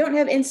 If you don't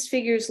have inst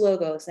figures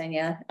logos, then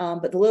yeah,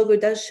 but the logo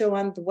does show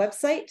on the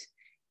website,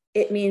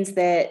 it means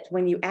that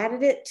when you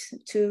added it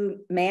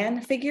to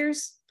man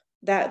figures,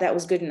 that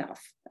was good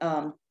enough.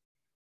 I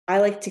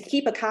like to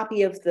keep a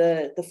copy of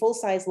the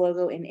full-size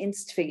logo in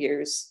inst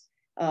figures,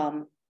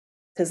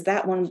 because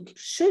that one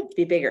should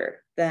be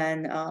bigger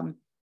than, at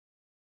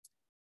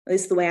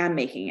least the way I'm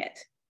making it.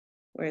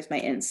 Where's my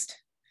inst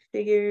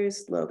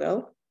figures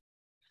logo?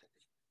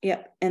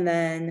 Yep, and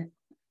then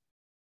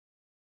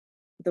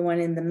the one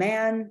in the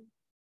man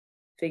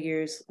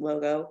figures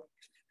logo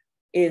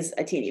is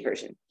a teeny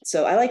version.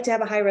 So I like to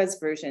have a high-res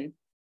version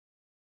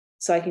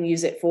so I can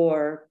use it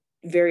for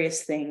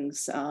various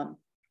things. And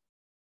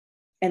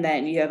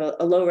then you have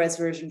a low-res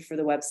version for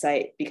the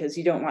website because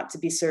you don't want to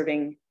be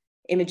serving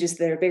images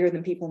that are bigger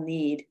than people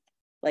need.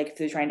 Like if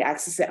they're trying to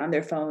access it on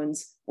their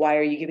phones, why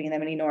are you giving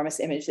them an enormous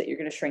image that you're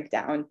going to shrink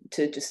down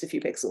to just a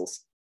few pixels?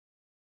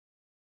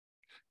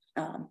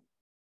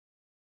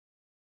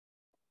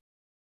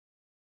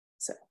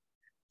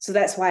 So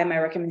that's why my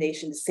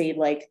recommendation is save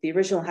like the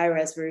original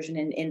high-res version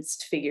in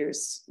inst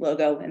figures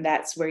logo, and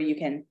that's where you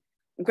can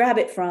grab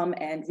it from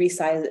and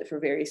resize it for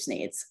various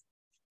needs.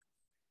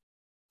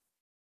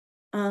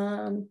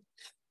 Okay.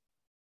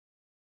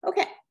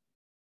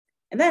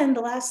 And then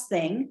the last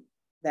thing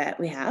that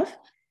we have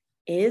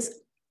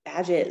is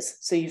badges.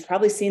 So you've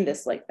probably seen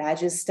this, like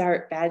badges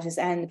start, badges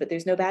end, but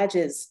there's no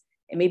badges.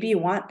 And maybe you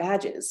want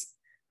badges.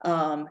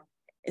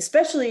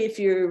 Especially if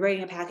you're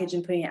writing a package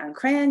and putting it on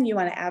CRAN, you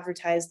want to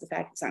advertise the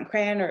fact it's on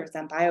CRAN or it's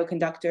on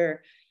Bioconductor,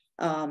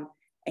 and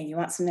you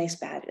want some nice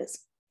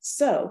badges.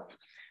 So,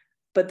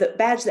 but the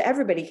badge that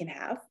everybody can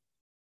have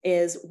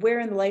is where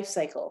in the life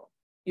cycle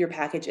your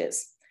package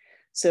is.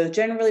 So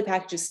generally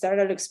packages start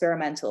out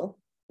experimental,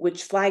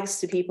 which flags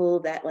to people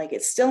that like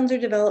it's still under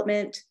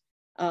development,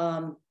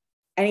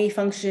 any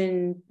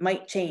function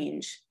might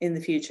change in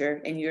the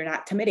future and you're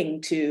not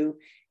committing to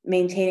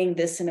maintaining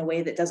this in a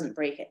way that doesn't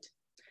break it.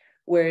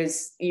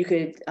 Whereas you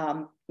could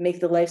make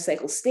the life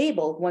cycle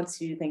stable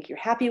once you think you're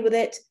happy with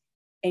it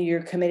and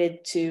you're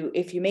committed to,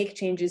 if you make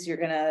changes, you're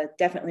gonna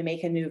definitely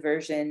make a new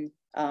version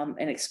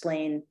and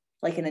explain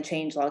like in a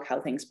change log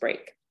how things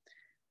break,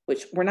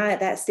 which we're not at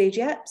that stage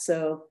yet.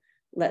 So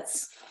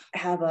let's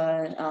have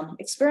a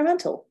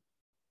experimental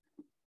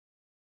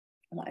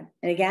one.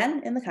 And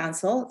again, in the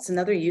console, it's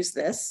another use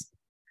this.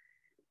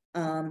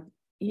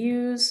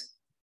 Use,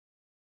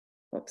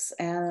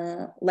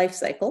 life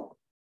cycle.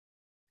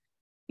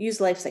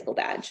 Use life cycle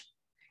badge.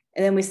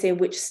 And then we say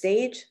which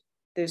stage.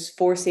 There's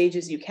 4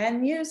 stages you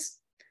can use.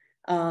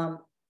 Where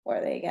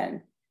are they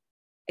again?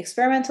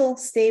 Experimental,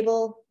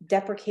 stable,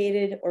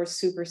 deprecated, or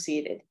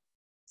superseded.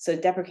 So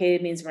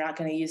deprecated means we're not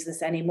going to use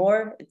this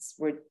anymore.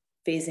 We're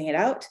phasing it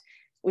out,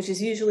 which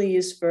is usually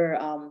used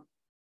for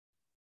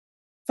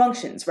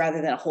functions rather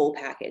than a whole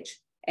package.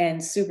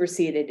 And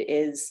superseded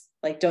is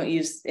like, don't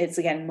use, it's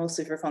again,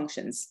 mostly for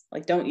functions.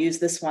 Like don't use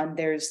this one,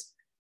 there's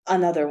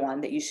another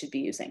one that you should be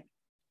using.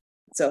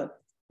 So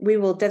we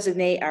will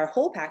designate our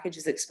whole package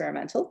as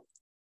experimental.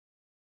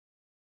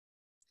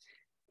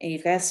 And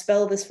you've got to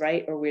spell this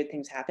right or weird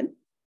things happen.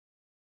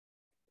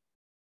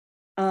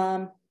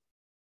 And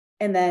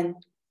then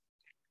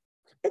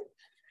it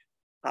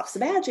pops the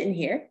badge in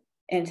here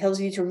and tells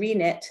you to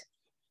reknit,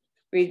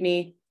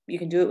 README. You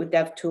can do it with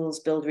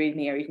DevTools, build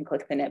README, or you can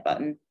click the knit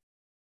button.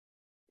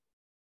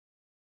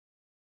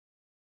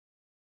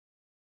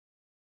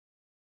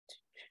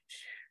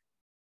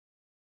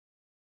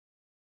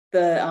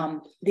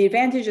 the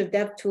advantage of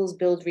DevTools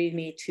build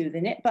README to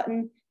the knit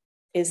button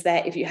is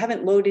that if you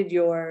haven't loaded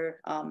your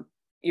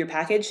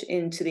package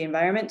into the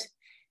environment,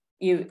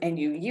 you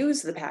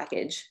use the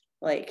package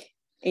like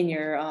in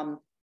your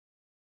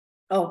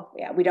oh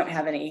yeah, we don't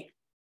have any.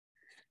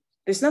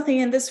 There's nothing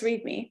in this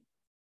README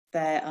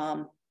that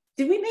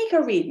did we make a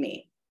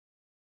README?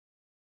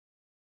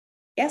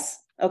 Yes.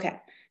 Okay.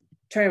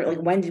 Trying to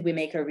like when did we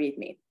make a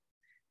README?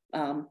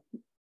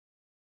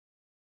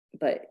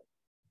 But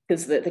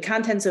because the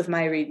contents of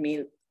my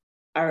README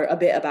are a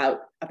bit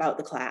about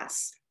the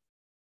class,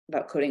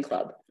 about Coding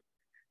Club,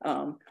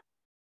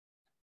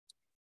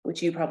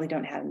 which you probably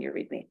don't have in your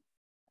README.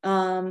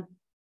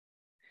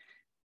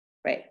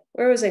 Right,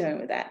 where was I going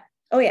with that?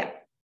 Oh yeah,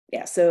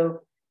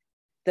 so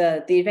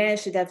the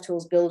advantage to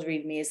DevTools build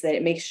README is that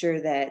it makes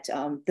sure that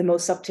the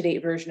most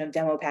up-to-date version of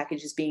demo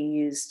package is being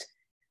used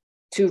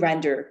to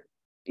render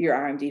your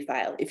RMD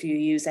file if you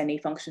use any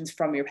functions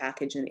from your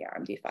package in the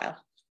RMD file.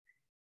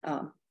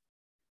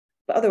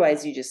 But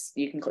otherwise,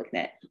 you can click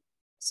knit.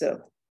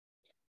 So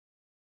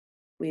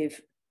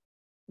we've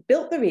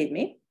built the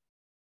README,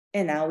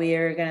 and now we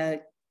are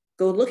gonna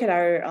go look at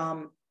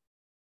our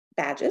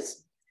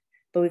badges,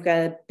 but we've got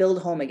to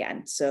build home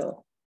again.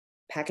 So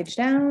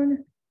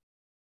Pkgdown,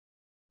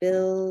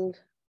 build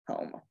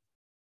home.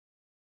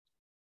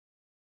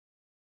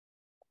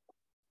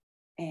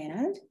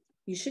 And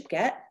you should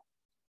get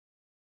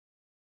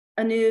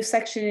a new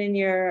section in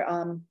your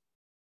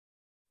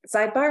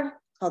sidebar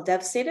called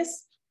dev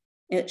status.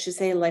 It should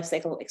say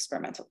lifecycle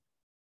experimental.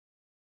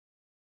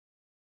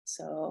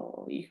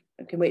 So you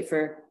can wait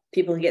for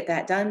people to get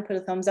that done. Put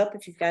a thumbs up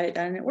if you've got it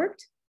done and it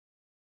worked.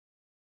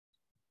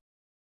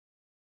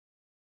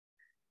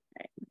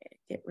 All right,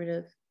 get rid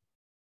of.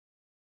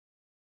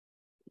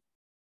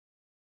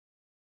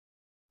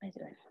 What am I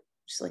doing?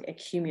 Just like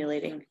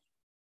accumulating.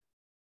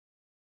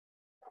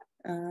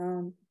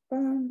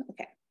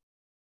 Okay.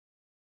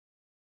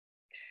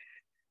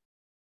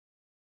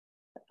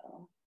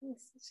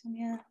 So,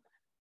 yeah.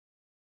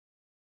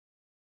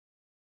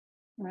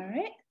 All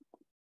right.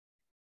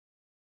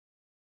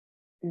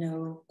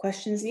 No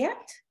questions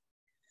yet?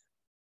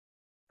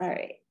 All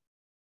right.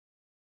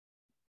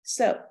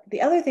 So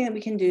the other thing that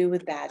we can do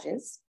with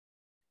badges,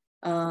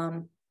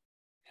 and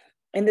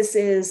this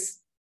is,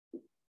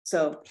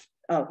 so,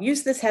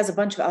 use this has a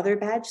bunch of other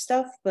badge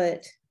stuff,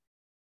 but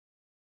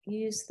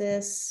use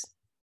this,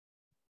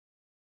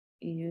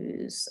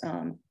 use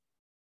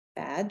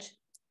badge.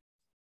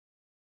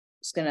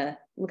 Just gonna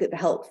look at the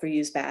help for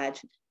use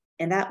badge,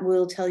 and that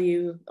will tell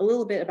you a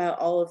little bit about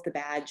all of the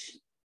badge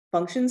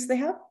functions they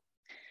have.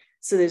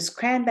 So there's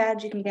CRAN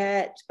badge you can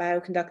get,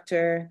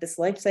 bioconductor, this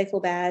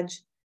lifecycle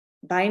badge,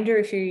 binder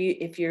if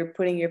you're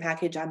putting your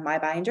package on my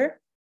binder,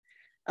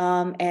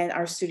 and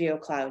our Studio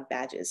Cloud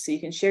badges. So you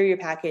can share your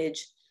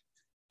package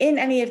in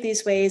any of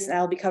these ways, and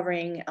I'll be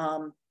covering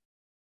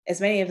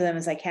as many of them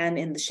as I can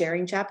in the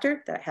sharing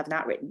chapter that I have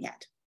not written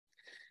yet.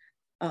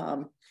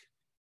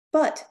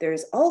 But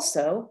there's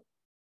also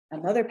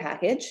another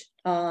package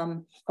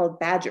called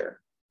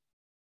Badger.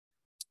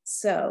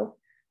 So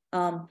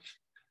I'm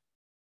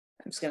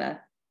just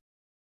gonna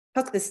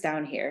tuck this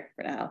down here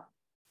for now.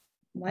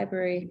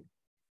 Library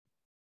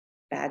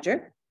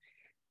Badger.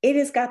 It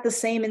has got the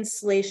same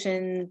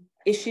installation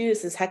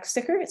issues as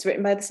Hexsticker. It's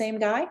written by the same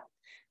guy.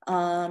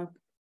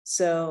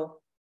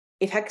 So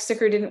if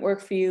Hexsticker didn't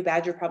work for you,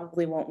 Badger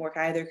probably won't work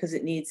either because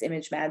it needs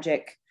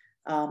ImageMagick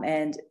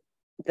and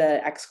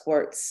the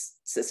Xquartz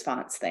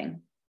sysfonts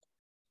thing.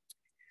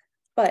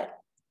 But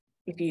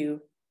if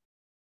you,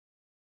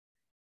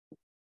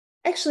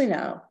 actually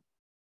no,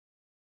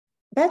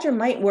 Badger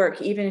might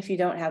work even if you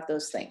don't have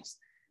those things.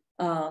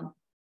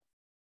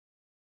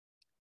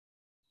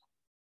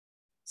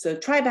 So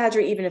try Badger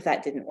even if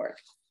that didn't work.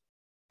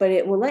 But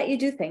it will let you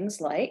do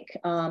things like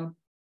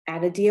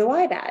add a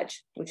DOI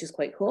badge, which is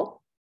quite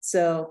cool.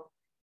 So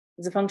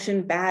there's a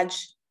function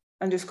badge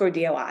 _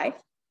 DOI,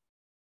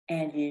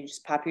 and you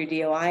just pop your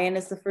DOI in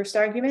as the first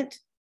argument,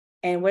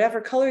 and whatever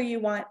color you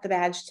want the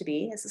badge to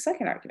be is the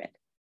second argument.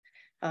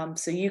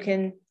 So you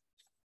can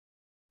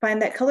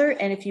find that color,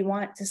 and if you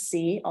want to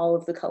see all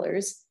of the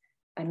colors,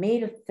 I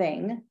made a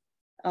thing.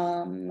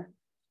 Let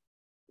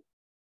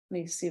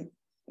me see,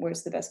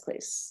 where's the best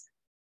place?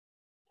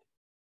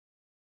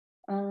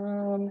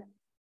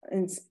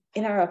 It's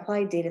in our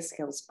Applied Data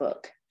Skills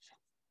book.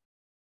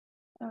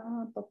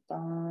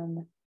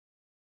 7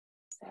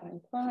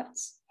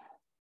 plots.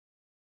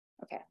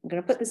 Okay, I'm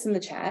gonna put this in the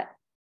chat.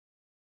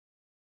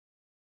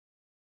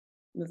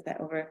 Move that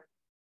over.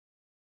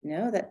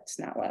 No, that's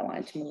not what I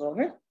wanted to move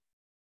over.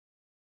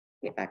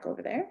 Get back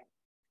over there.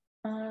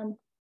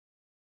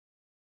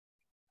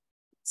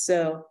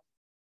 So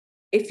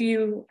if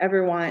you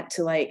ever want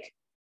to like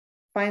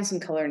find some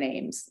color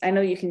names, I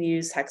know you can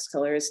use hex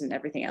colors and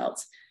everything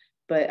else,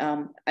 but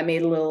I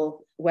made a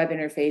little web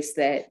interface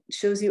that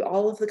shows you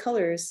all of the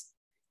colors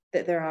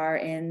that there are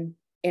in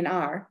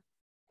R,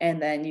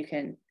 and then you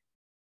can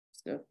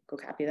go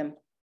copy them.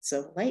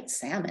 So light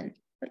salmon,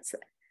 what's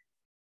that?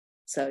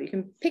 So you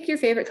can pick your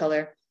favorite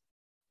color.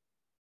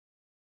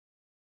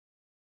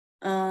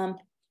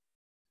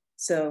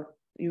 So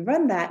you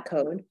run that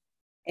code,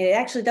 and it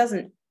actually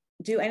doesn't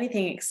do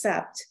anything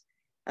except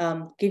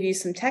give you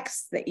some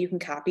text that you can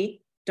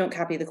copy. Don't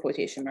copy the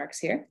quotation marks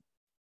here.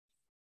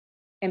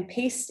 And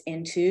paste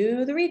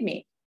into the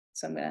README.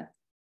 So I'm gonna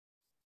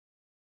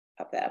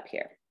pop that up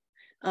here.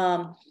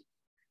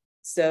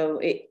 So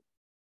it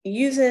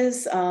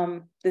uses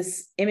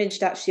this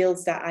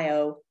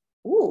image.shields.io.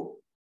 Ooh,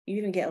 you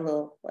even get a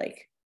little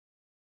like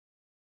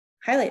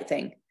highlight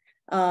thing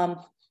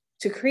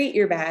to create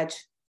your badge.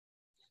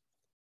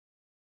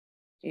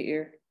 Get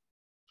your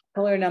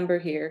color number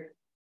here,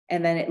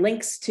 and then it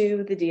links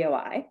to the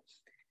DOI.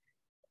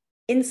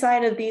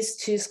 Inside of these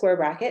two square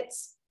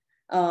brackets,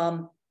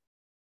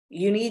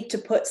 you need to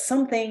put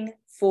something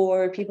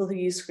for people who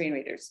use screen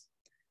readers.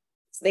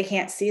 So they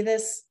can't see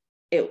this.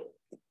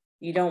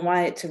 You don't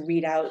want it to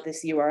read out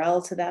this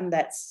URL to them.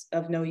 That's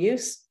of no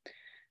use.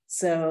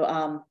 So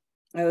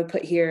I would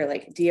put here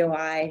like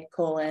DOI :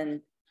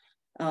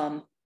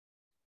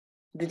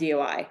 the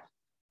DOI.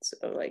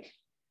 So like,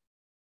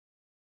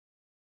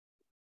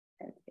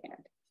 and.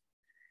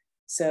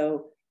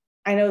 So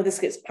I know this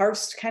gets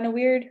parsed kind of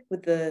weird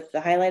with the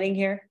highlighting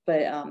here,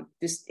 but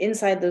just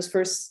inside that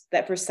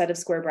first set of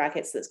square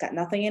brackets that's got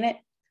nothing in it,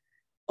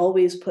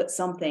 always put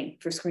something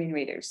for screen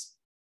readers.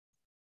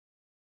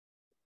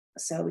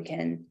 So we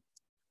can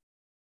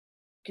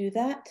do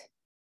that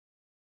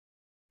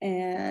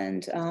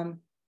and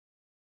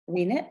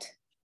renit,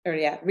 or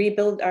yeah,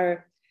 rebuild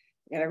our,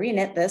 gotta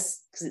renit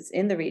this because it's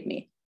in the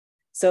README.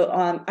 So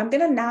I'm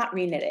gonna not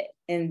renit it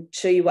and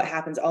show you what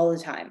happens all the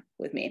time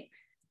with me.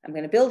 I'm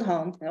gonna build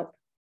home, nope,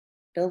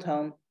 build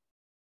home.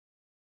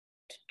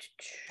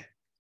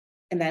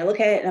 And then I look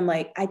at it and I'm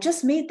like, I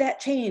just made that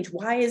change.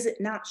 Why is it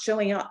not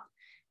showing up?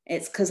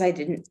 It's because I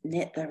didn't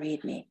knit the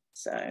README.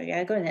 So I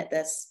gotta go knit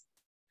this.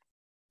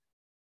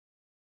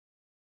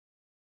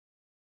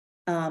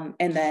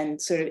 And then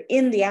sort of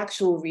in the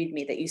actual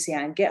README that you see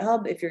on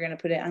GitHub, if you're gonna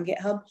put it on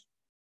GitHub,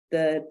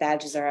 the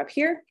badges are up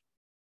here.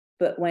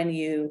 But when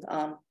you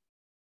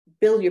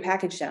build your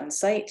Pkgdown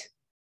site,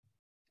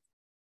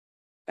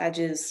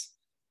 badges,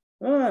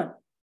 what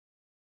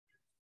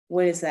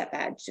is that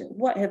badge?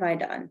 What have I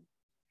done?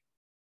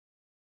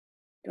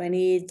 Do I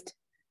need,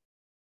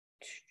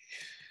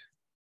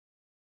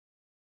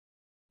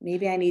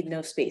 maybe I need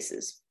no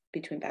spaces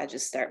between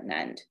badges start and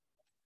end.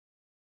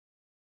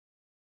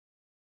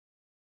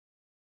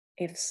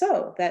 If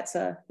so, that's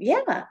a,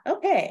 yeah,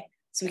 okay.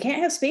 So we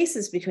can't have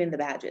spaces between the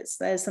badges.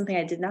 That is something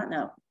I did not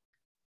know.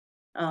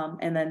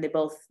 And then they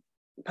both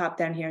pop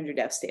down here under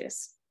dev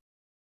status.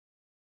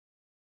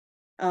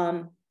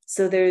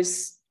 So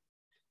there's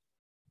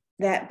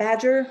that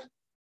badger.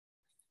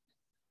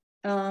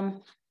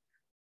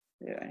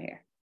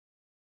 Here.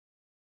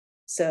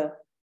 So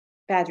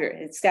badger,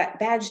 it's got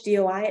badge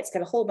DOI. It's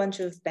got a whole bunch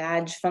of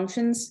badge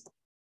functions.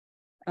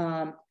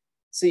 So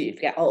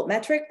you've got alt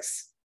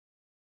metrics,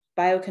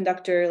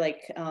 bioconductor,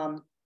 like,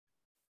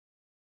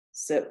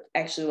 so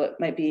actually what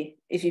might be,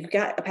 if you've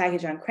got a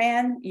package on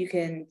CRAN, you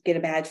can get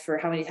a badge for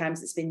how many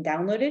times it's been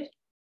downloaded,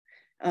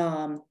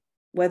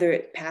 whether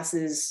it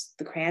passes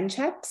the CRAN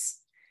checks.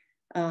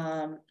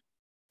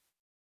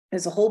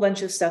 There's a whole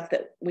bunch of stuff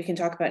that we can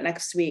talk about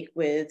next week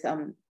with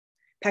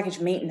package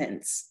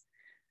maintenance,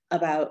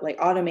 about like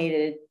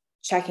automated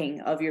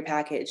checking of your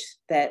package,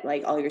 that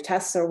like all your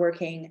tests are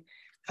working,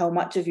 how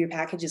much of your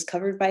package is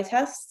covered by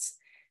tests,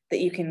 that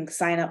you can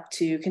sign up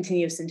to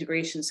continuous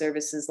integration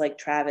services like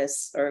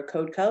Travis or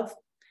CodeCov.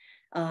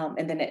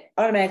 And then it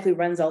automatically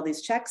runs all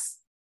these checks,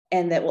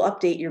 and that will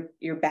update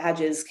your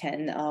badges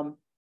can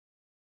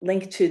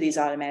link to these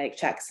automatic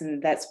checks.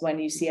 And that's when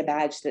you see a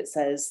badge that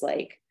says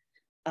like,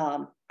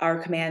 our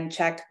command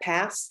check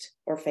passed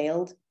or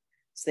failed.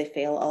 So they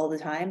fail all the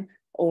time,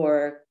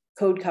 or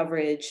code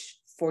coverage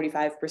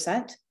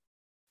 45%.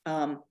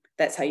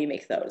 That's how you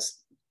make those.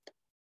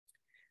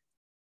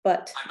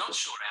 But I'm not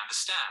sure I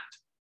understand.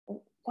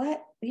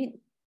 What?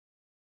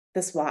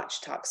 This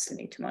watch talks to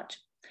me too much.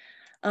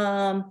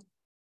 What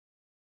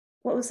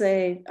was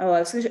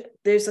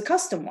there's a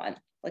custom one,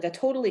 like a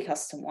totally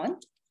custom one.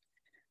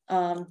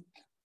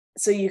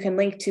 So you can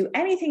link to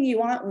anything you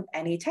want with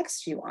any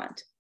text you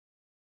want.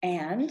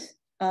 And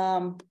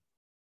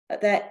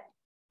that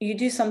you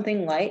do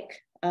something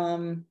like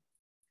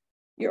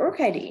your org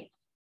ID.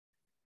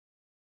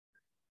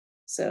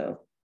 So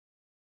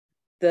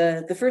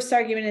the first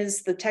argument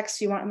is the text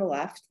you want on the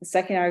left. The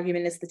second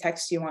argument is the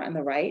text you want on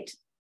the right.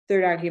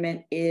 Third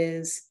argument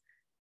is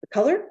the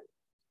color.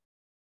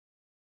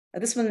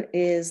 This one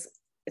is,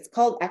 it's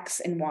called X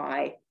and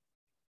Y.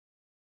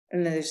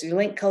 And then there's your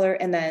link color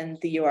and then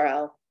the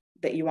URL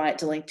that you want it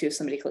to link to if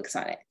somebody clicks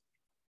on it.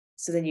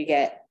 So then you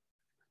get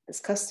this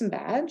custom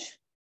badge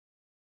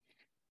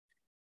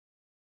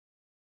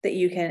that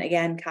you can,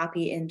 again,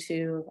 copy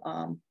into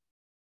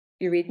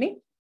your README.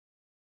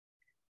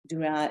 Do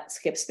not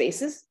skip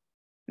spaces.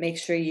 Make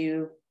sure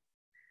you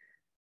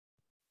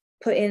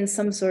put in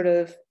some sort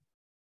of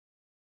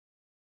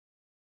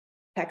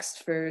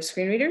text for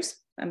screen readers.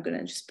 I'm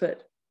gonna just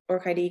put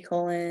org ID :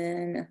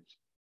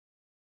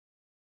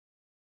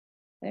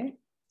 There,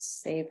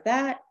 save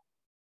that,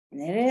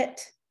 and edit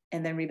it,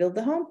 and then rebuild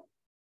the home.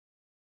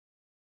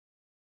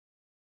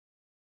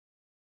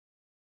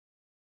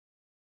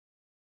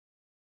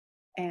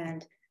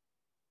 And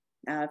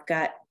now I've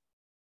got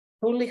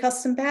totally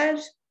custom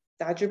badge,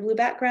 Dodger blue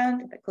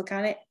background. If I click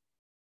on it,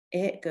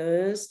 it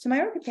goes to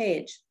my orchid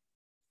page.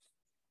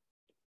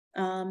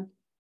 All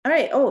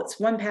right, oh, it's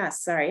one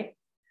pass, sorry.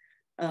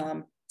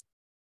 I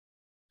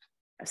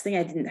was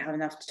thinking I didn't have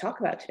enough to talk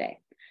about today,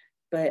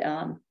 but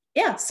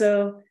yeah,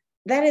 so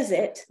that is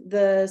it.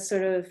 The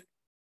sort of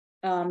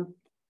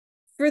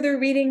further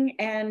reading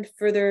and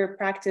further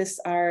practice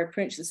are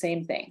pretty much the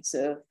same thing.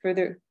 So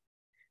further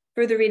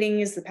reading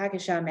is the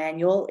Pkgdown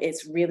manual.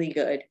 It's really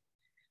good.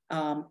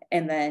 And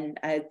then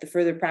the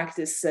further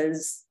practice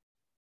says,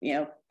 you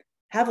know,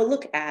 have a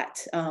look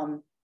at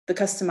the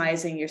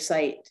customizing your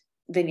site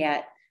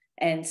vignette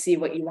and see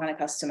what you want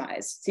to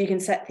customize. So you can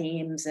set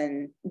themes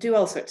and do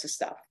all sorts of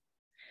stuff.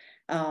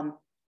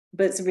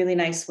 But it's a really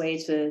nice way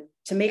to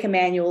make a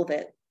manual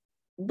that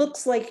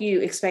looks like you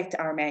expect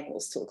our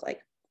manuals to look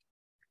like.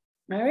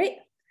 All right.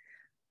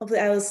 Hopefully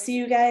I will see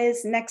you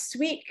guys next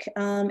week.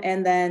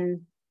 And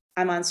then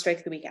I'm on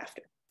strike the week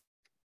after.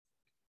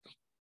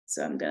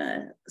 So I'm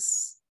gonna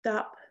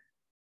stop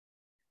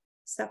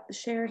the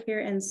share here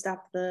and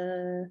stop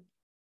the,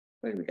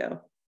 where do we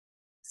go?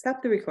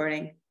 Stop the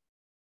recording.